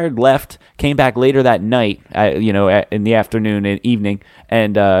got fired, left, came back later that night, in the afternoon and evening,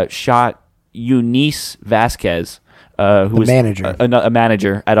 and shot Eunice Vasquez, who was manager. a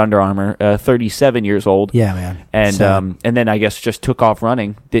manager at Under Armour, 37 years old. Yeah, man. And Sad. and then I guess just took off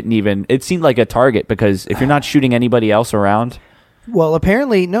running. Didn't even. It seemed like a target because if you're not shooting anybody else around, Well,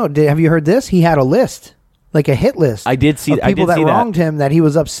 apparently, no. Have you heard this? He had a list, like a hit list. I did see- of I people did that see that. wronged him that he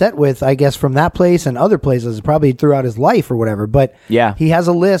was upset with. I guess from that place and other places, probably throughout his life or whatever. But Yeah. he has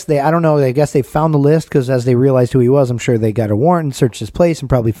a list. I don't know. I guess they found the list because as they realized who he was, I'm sure they got a warrant and searched his place and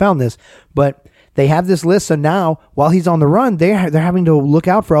probably found this. But they have this list, so now while he's on the run, they're having to look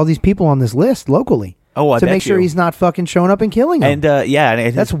out for all these people on this list locally. Oh, I to bet make sure you. he's not fucking showing up and killing them. and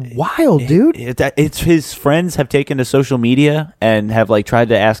and That's wild, dude. It's his friends have taken to social media and have tried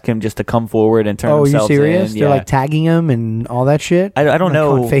to ask him just to come forward and turn Oh, are you themselves serious? in. They're Yeah. tagging him and all that shit. I don't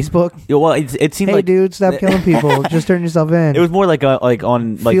know on Facebook. Yeah, well, it seemed Hey, like dude, stop killing people. Just turn yourself in. it was more like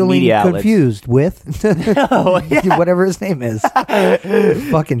on feeling media outlets. confused with whatever his name is.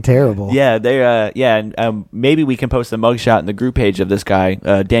 Fucking terrible. Yeah, they and maybe we can post a mugshot in the group page of this guy,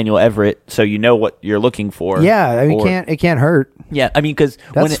 Daniel Everett, so you know what you're looking for. Yeah, I mean, Or- it can't hurt. Yeah, I mean, because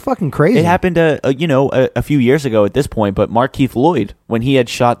That's fucking crazy. It happened a few years ago at this point, but Markeith Lloyd when he had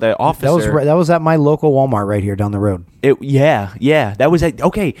shot the officer. That was at my local Walmart right here down the road. That was at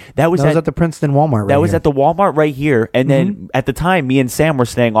That was at the Princeton Walmart. That was at the Walmart right here, and then at the time, me and Sam were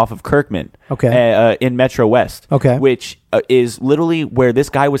staying off of Kirkman, in Metro West, which is literally where this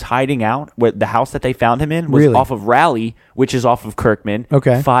guy was hiding out. Where the house that they found him in was off of Raleigh, which is off of Kirkman.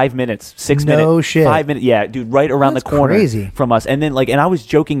 5 minutes, 6 minutes, no shit, 5 minutes, yeah, dude, right around the corner from us. And then and I was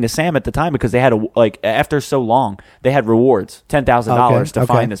joking to Sam at the time because they had after so long, they had rewards, $10,000 to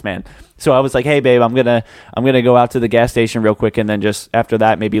find this man. So I was like, "Hey, babe, I'm gonna go out to the gas station real quick, and then just after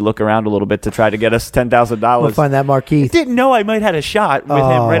that, maybe look around a little bit to try to get us $10,000." We'll find that Marquis. Didn't know I might have had a shot with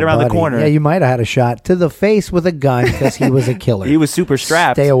him right around the corner. Yeah, you might have had a shot to the face with a gun because he was a killer. He was super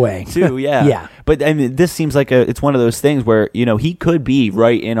strapped. Stay away, too. Yeah, yeah. But I mean, this seems like it's one of those things where he could be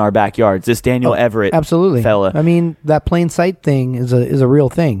right in our backyards. This Daniel Everett, absolutely, fella. I mean, that plain sight thing is a real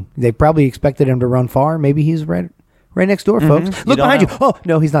thing. They probably expected him to run far. Maybe he's right next door, folks. Look behind you. Oh,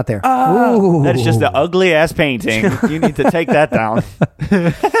 no, he's not there. That is just the ugly ass painting. You need to take that down.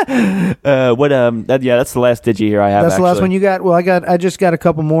 That's the last digi here I have. That's the last one you got. Well, I just got a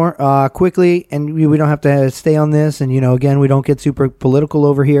couple more quickly, and we don't have to stay on this. And again, we don't get super political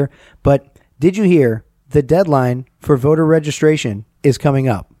over here. But did you hear the deadline for voter registration is coming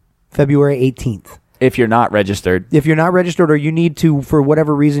up, February 18th? If you're not registered. If you're not registered or you need to, for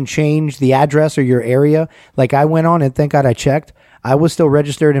whatever reason, change the address or your area. Like I went on and thank God I checked. I was still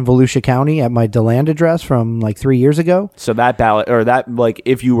registered in Volusia County at my DeLand address from 3 years ago. So that ballot or that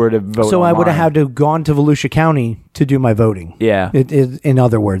if you were to vote So online. I would have had to gone to Volusia County to do my voting. Yeah. In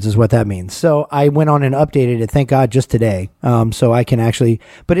other words, is what that means. So I went on and updated it, thank God, just today. So I can actually,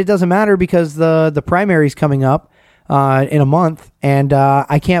 but it doesn't matter because the primary's coming up. In a month, and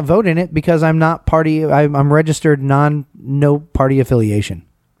I can't vote in it because I'm not party. I'm registered no party affiliation.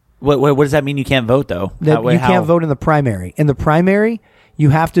 What does that mean? You can't vote though. You can't vote in the primary. In the primary,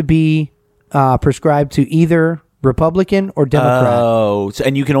 you have to be prescribed to either Republican or Democrat. Oh,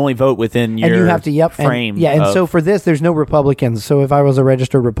 and you can only vote within your and you have to frame. And so for this, there's no Republicans. So if I was a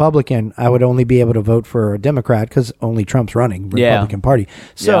registered Republican, I would only be able to vote for a Democrat because only Trump's running Republican Party.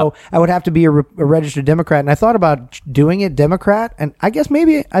 So I would have to be a registered Democrat. And I thought about doing it Democrat, and I guess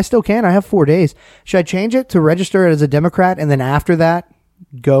maybe I still can. I have 4 days. Should I change it to register as a Democrat, and then after that,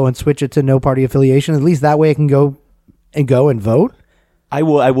 go and switch it to no party affiliation? At least that way I can go and vote. I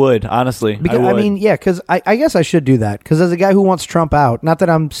would honestly. Because because I guess I should do that. Because as a guy who wants Trump out, not that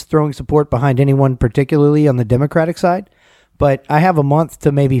I'm throwing support behind anyone particularly on the Democratic side, but I have a month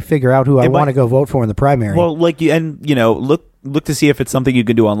to maybe figure out who I want to go vote for in the primary. Well, look to see if it's something you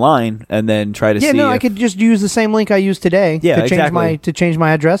can do online, and then try to see. I could just use the same link I used today to change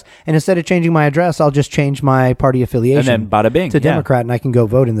my address, and instead of changing my address, I'll just change my party affiliation and then bada bing to Democrat, and I can go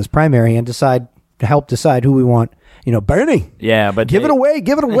vote in this primary and help decide who we want. Bernie. Yeah, but give it away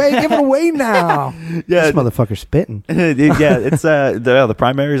now. Yeah, this motherfucker's spitting. Yeah, it's the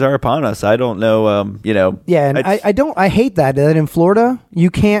primaries are upon us. I don't know. Yeah, and I hate that in Florida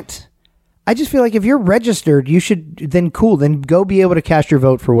you can't. I just feel like if you're registered, you should then go be able to cast your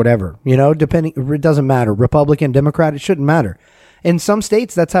vote for whatever. Depending, it doesn't matter. Republican, Democrat, it shouldn't matter. In some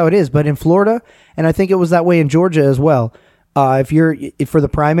states, that's how it is, but in Florida, and I think it was that way in Georgia as well. If for the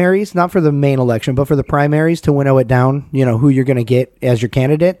primaries, not for the main election, but for the primaries to winnow it down, who you're going to get as your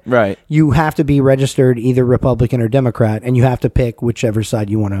candidate, right? You have to be registered either Republican or Democrat, and you have to pick whichever side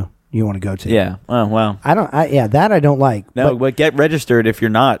you want to go to. Yeah. Oh wow. That I don't like. No, but get registered if you're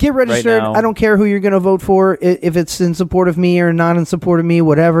not. Get registered. Right now. I don't care who you're going to vote for, if it's in support of me or not in support of me,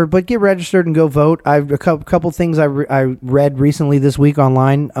 whatever. But get registered and go vote. I've a couple things I read recently this week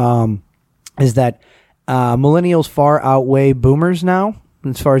online. Is that millennials far outweigh boomers now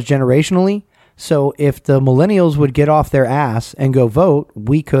as far as generationally. So if the millennials would get off their ass and go vote,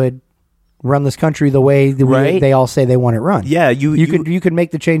 we could run this country the way they all say they want it run. Yeah, you could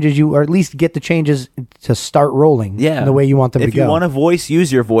make the changes, or at least get the changes to start rolling. Yeah, the way you want them to go. If you want a voice,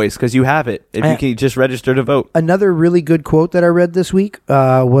 use your voice because you have it. If you can just register to vote. Another really good quote that I read this week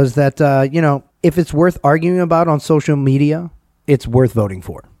was that if it's worth arguing about on social media, it's worth voting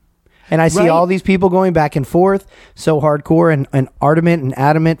for. And I see all these people going back and forth, so hardcore and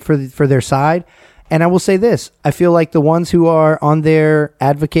adamant for their side. And I will say this: I feel like the ones who are on there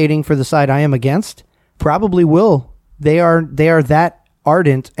advocating for the side I am against probably will. They are that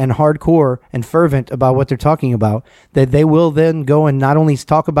ardent and hardcore and fervent about what they're talking about that they will then go and not only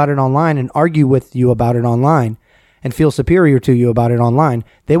talk about it online and argue with you about it online and feel superior to you about it online,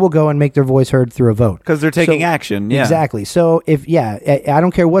 they will go and make their voice heard through a vote. Because they're taking action. Yeah. Exactly. So I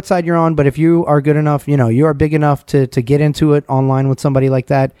don't care what side you're on, but if you are good enough, you are big enough to get into it online with somebody like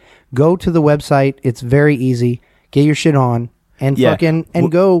that, go to the website. It's very easy. Get your shit on and Yeah. fucking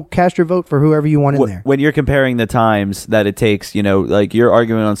and go cast your vote for whoever you want in there. When you're comparing the times that it takes, like you're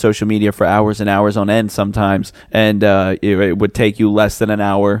arguing on social media for hours and hours on end sometimes, and it would take you less than an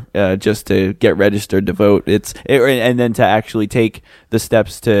hour just to get registered to vote. And then to actually take the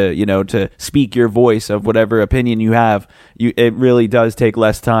steps to to speak your voice of whatever opinion you have. It really does take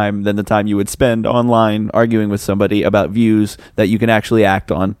less time than the time you would spend online arguing with somebody about views that you can actually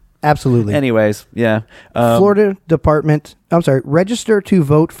act on. Absolutely. Anyways, yeah. Florida Department, register to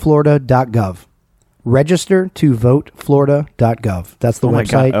vote Florida.gov. Register to vote Florida.gov. That's the Oh my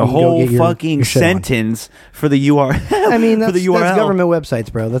website. God, a You can go whole get your fucking shit on. sentence for the URL. I mean, for that's the URL. government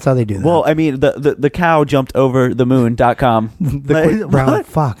websites, bro. That's how they do that. Well, I mean, the cow jumped over the moon.com. the quick brown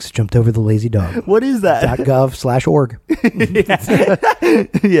fox jumped over the lazy dog. What is that? .gov/org.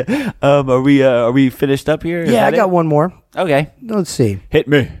 Yeah. Are we finished up here? Is Yeah, I that got it? one more. Okay. Let's see. Hit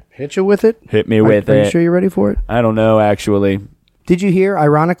me. Hit you with it? Hit me with Are it. you sure you're ready for it? I don't know, actually. Did you hear,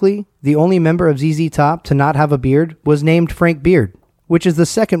 ironically, the only member of ZZ Top to not have a beard was named Frank Beard, which is the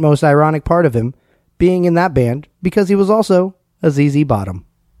second most ironic part of him being in that band because he was also a ZZ Bottom.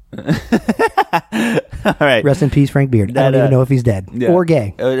 All right. Rest in peace, Frank Beard. I don't even know if he's dead yeah. or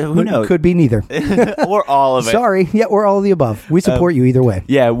gay. Who knows? Could be neither. Or all of it. Sorry. Yeah, we're all of the above. We support you either way.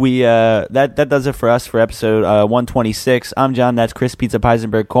 Yeah, we that does it for us for episode 126. I'm John. That's Chris Pizza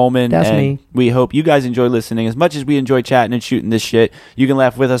Peisenberg Coleman. That's and me. We hope you guys enjoy listening as much as we enjoy chatting and shooting this shit. You can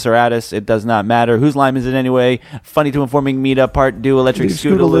laugh with us or at us. It does not matter. Whose line is it anyway? Funny to Informing Meetup Part 2 Electric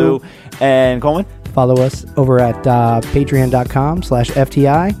Scootaloo. And Coleman? Follow us over at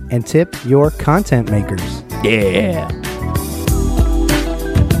patreon.com/FTI and tip your content makers. Yeah.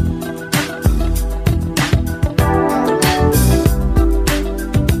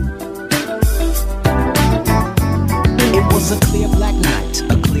 It was a clear black night,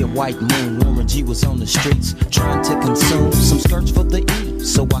 a clear white moon. Warren G was on the streets trying to consume some skirts for the E,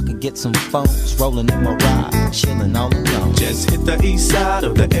 so I could get some phones. Rolling in my ride, chilling all alone. Just hit the east side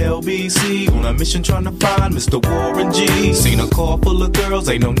of the LBC on a mission trying to find Mr. Warren G. Seen a car full of girls,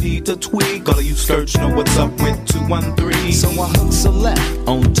 ain't no need to tweak. All of you search know what's up with 213. So I hooked a left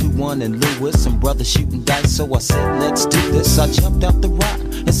on 21 and Lewis. Some brothers shooting dice, so I said, let's do this. I jumped out the ride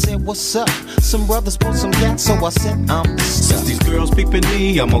and said, what's up? Some brothers pulled some gas, so I said, I'm Since stuck. these girls peeping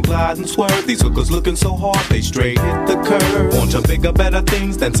me, I'm gonna glide and swerve. These hookers looking so hard, they straight hit the curve. Want to bigger, better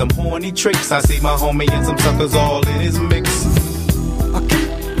things than some horny tricks. I see my homie and some suckers all in his mix. I keep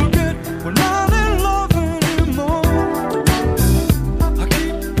forgetting we're not in love anymore. I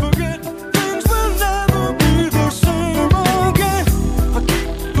keep forgetting things will never be the same again. I keep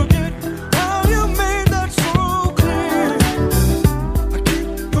forgetting how you made that so clear. I keep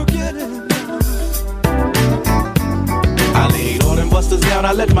forgetting. I laid all them busters down,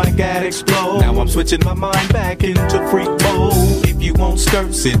 I let my gat explode. Now I'm switching my mind back into freak mode. If you won't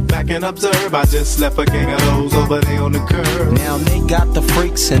skirt, sit back and observe. I just left a gang of those over there on the curb. Now they got the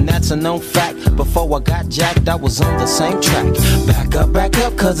freaks, and that's a known fact. Before I got jacked, I was on the same track. Back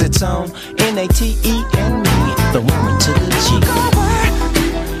up, cause it's on NATE and me, the woman to the G.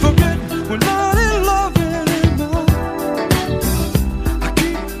 Forgetting we're not in love anymore. I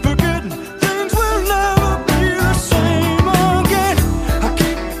keep forgetting things will never be the same again. I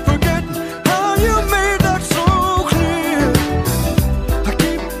keep forgetting how you made that so clear. I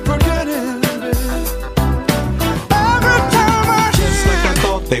keep forgetting, babe. Every time I Just like I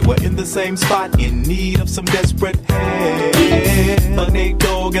thought they were in the same spot, in need of some desperate help. The Nate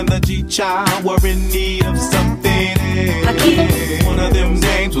Dogg and the G-Child were in need of something else. One of them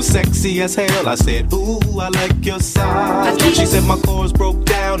names was sexy as hell. I said, ooh, I like your size. She said my chords broke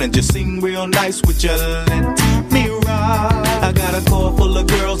down and just sing real nice. Would you let me ride? I got a car full of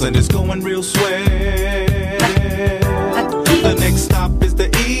girls and it's going real swell. The next stop is the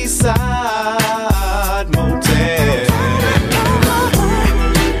east side.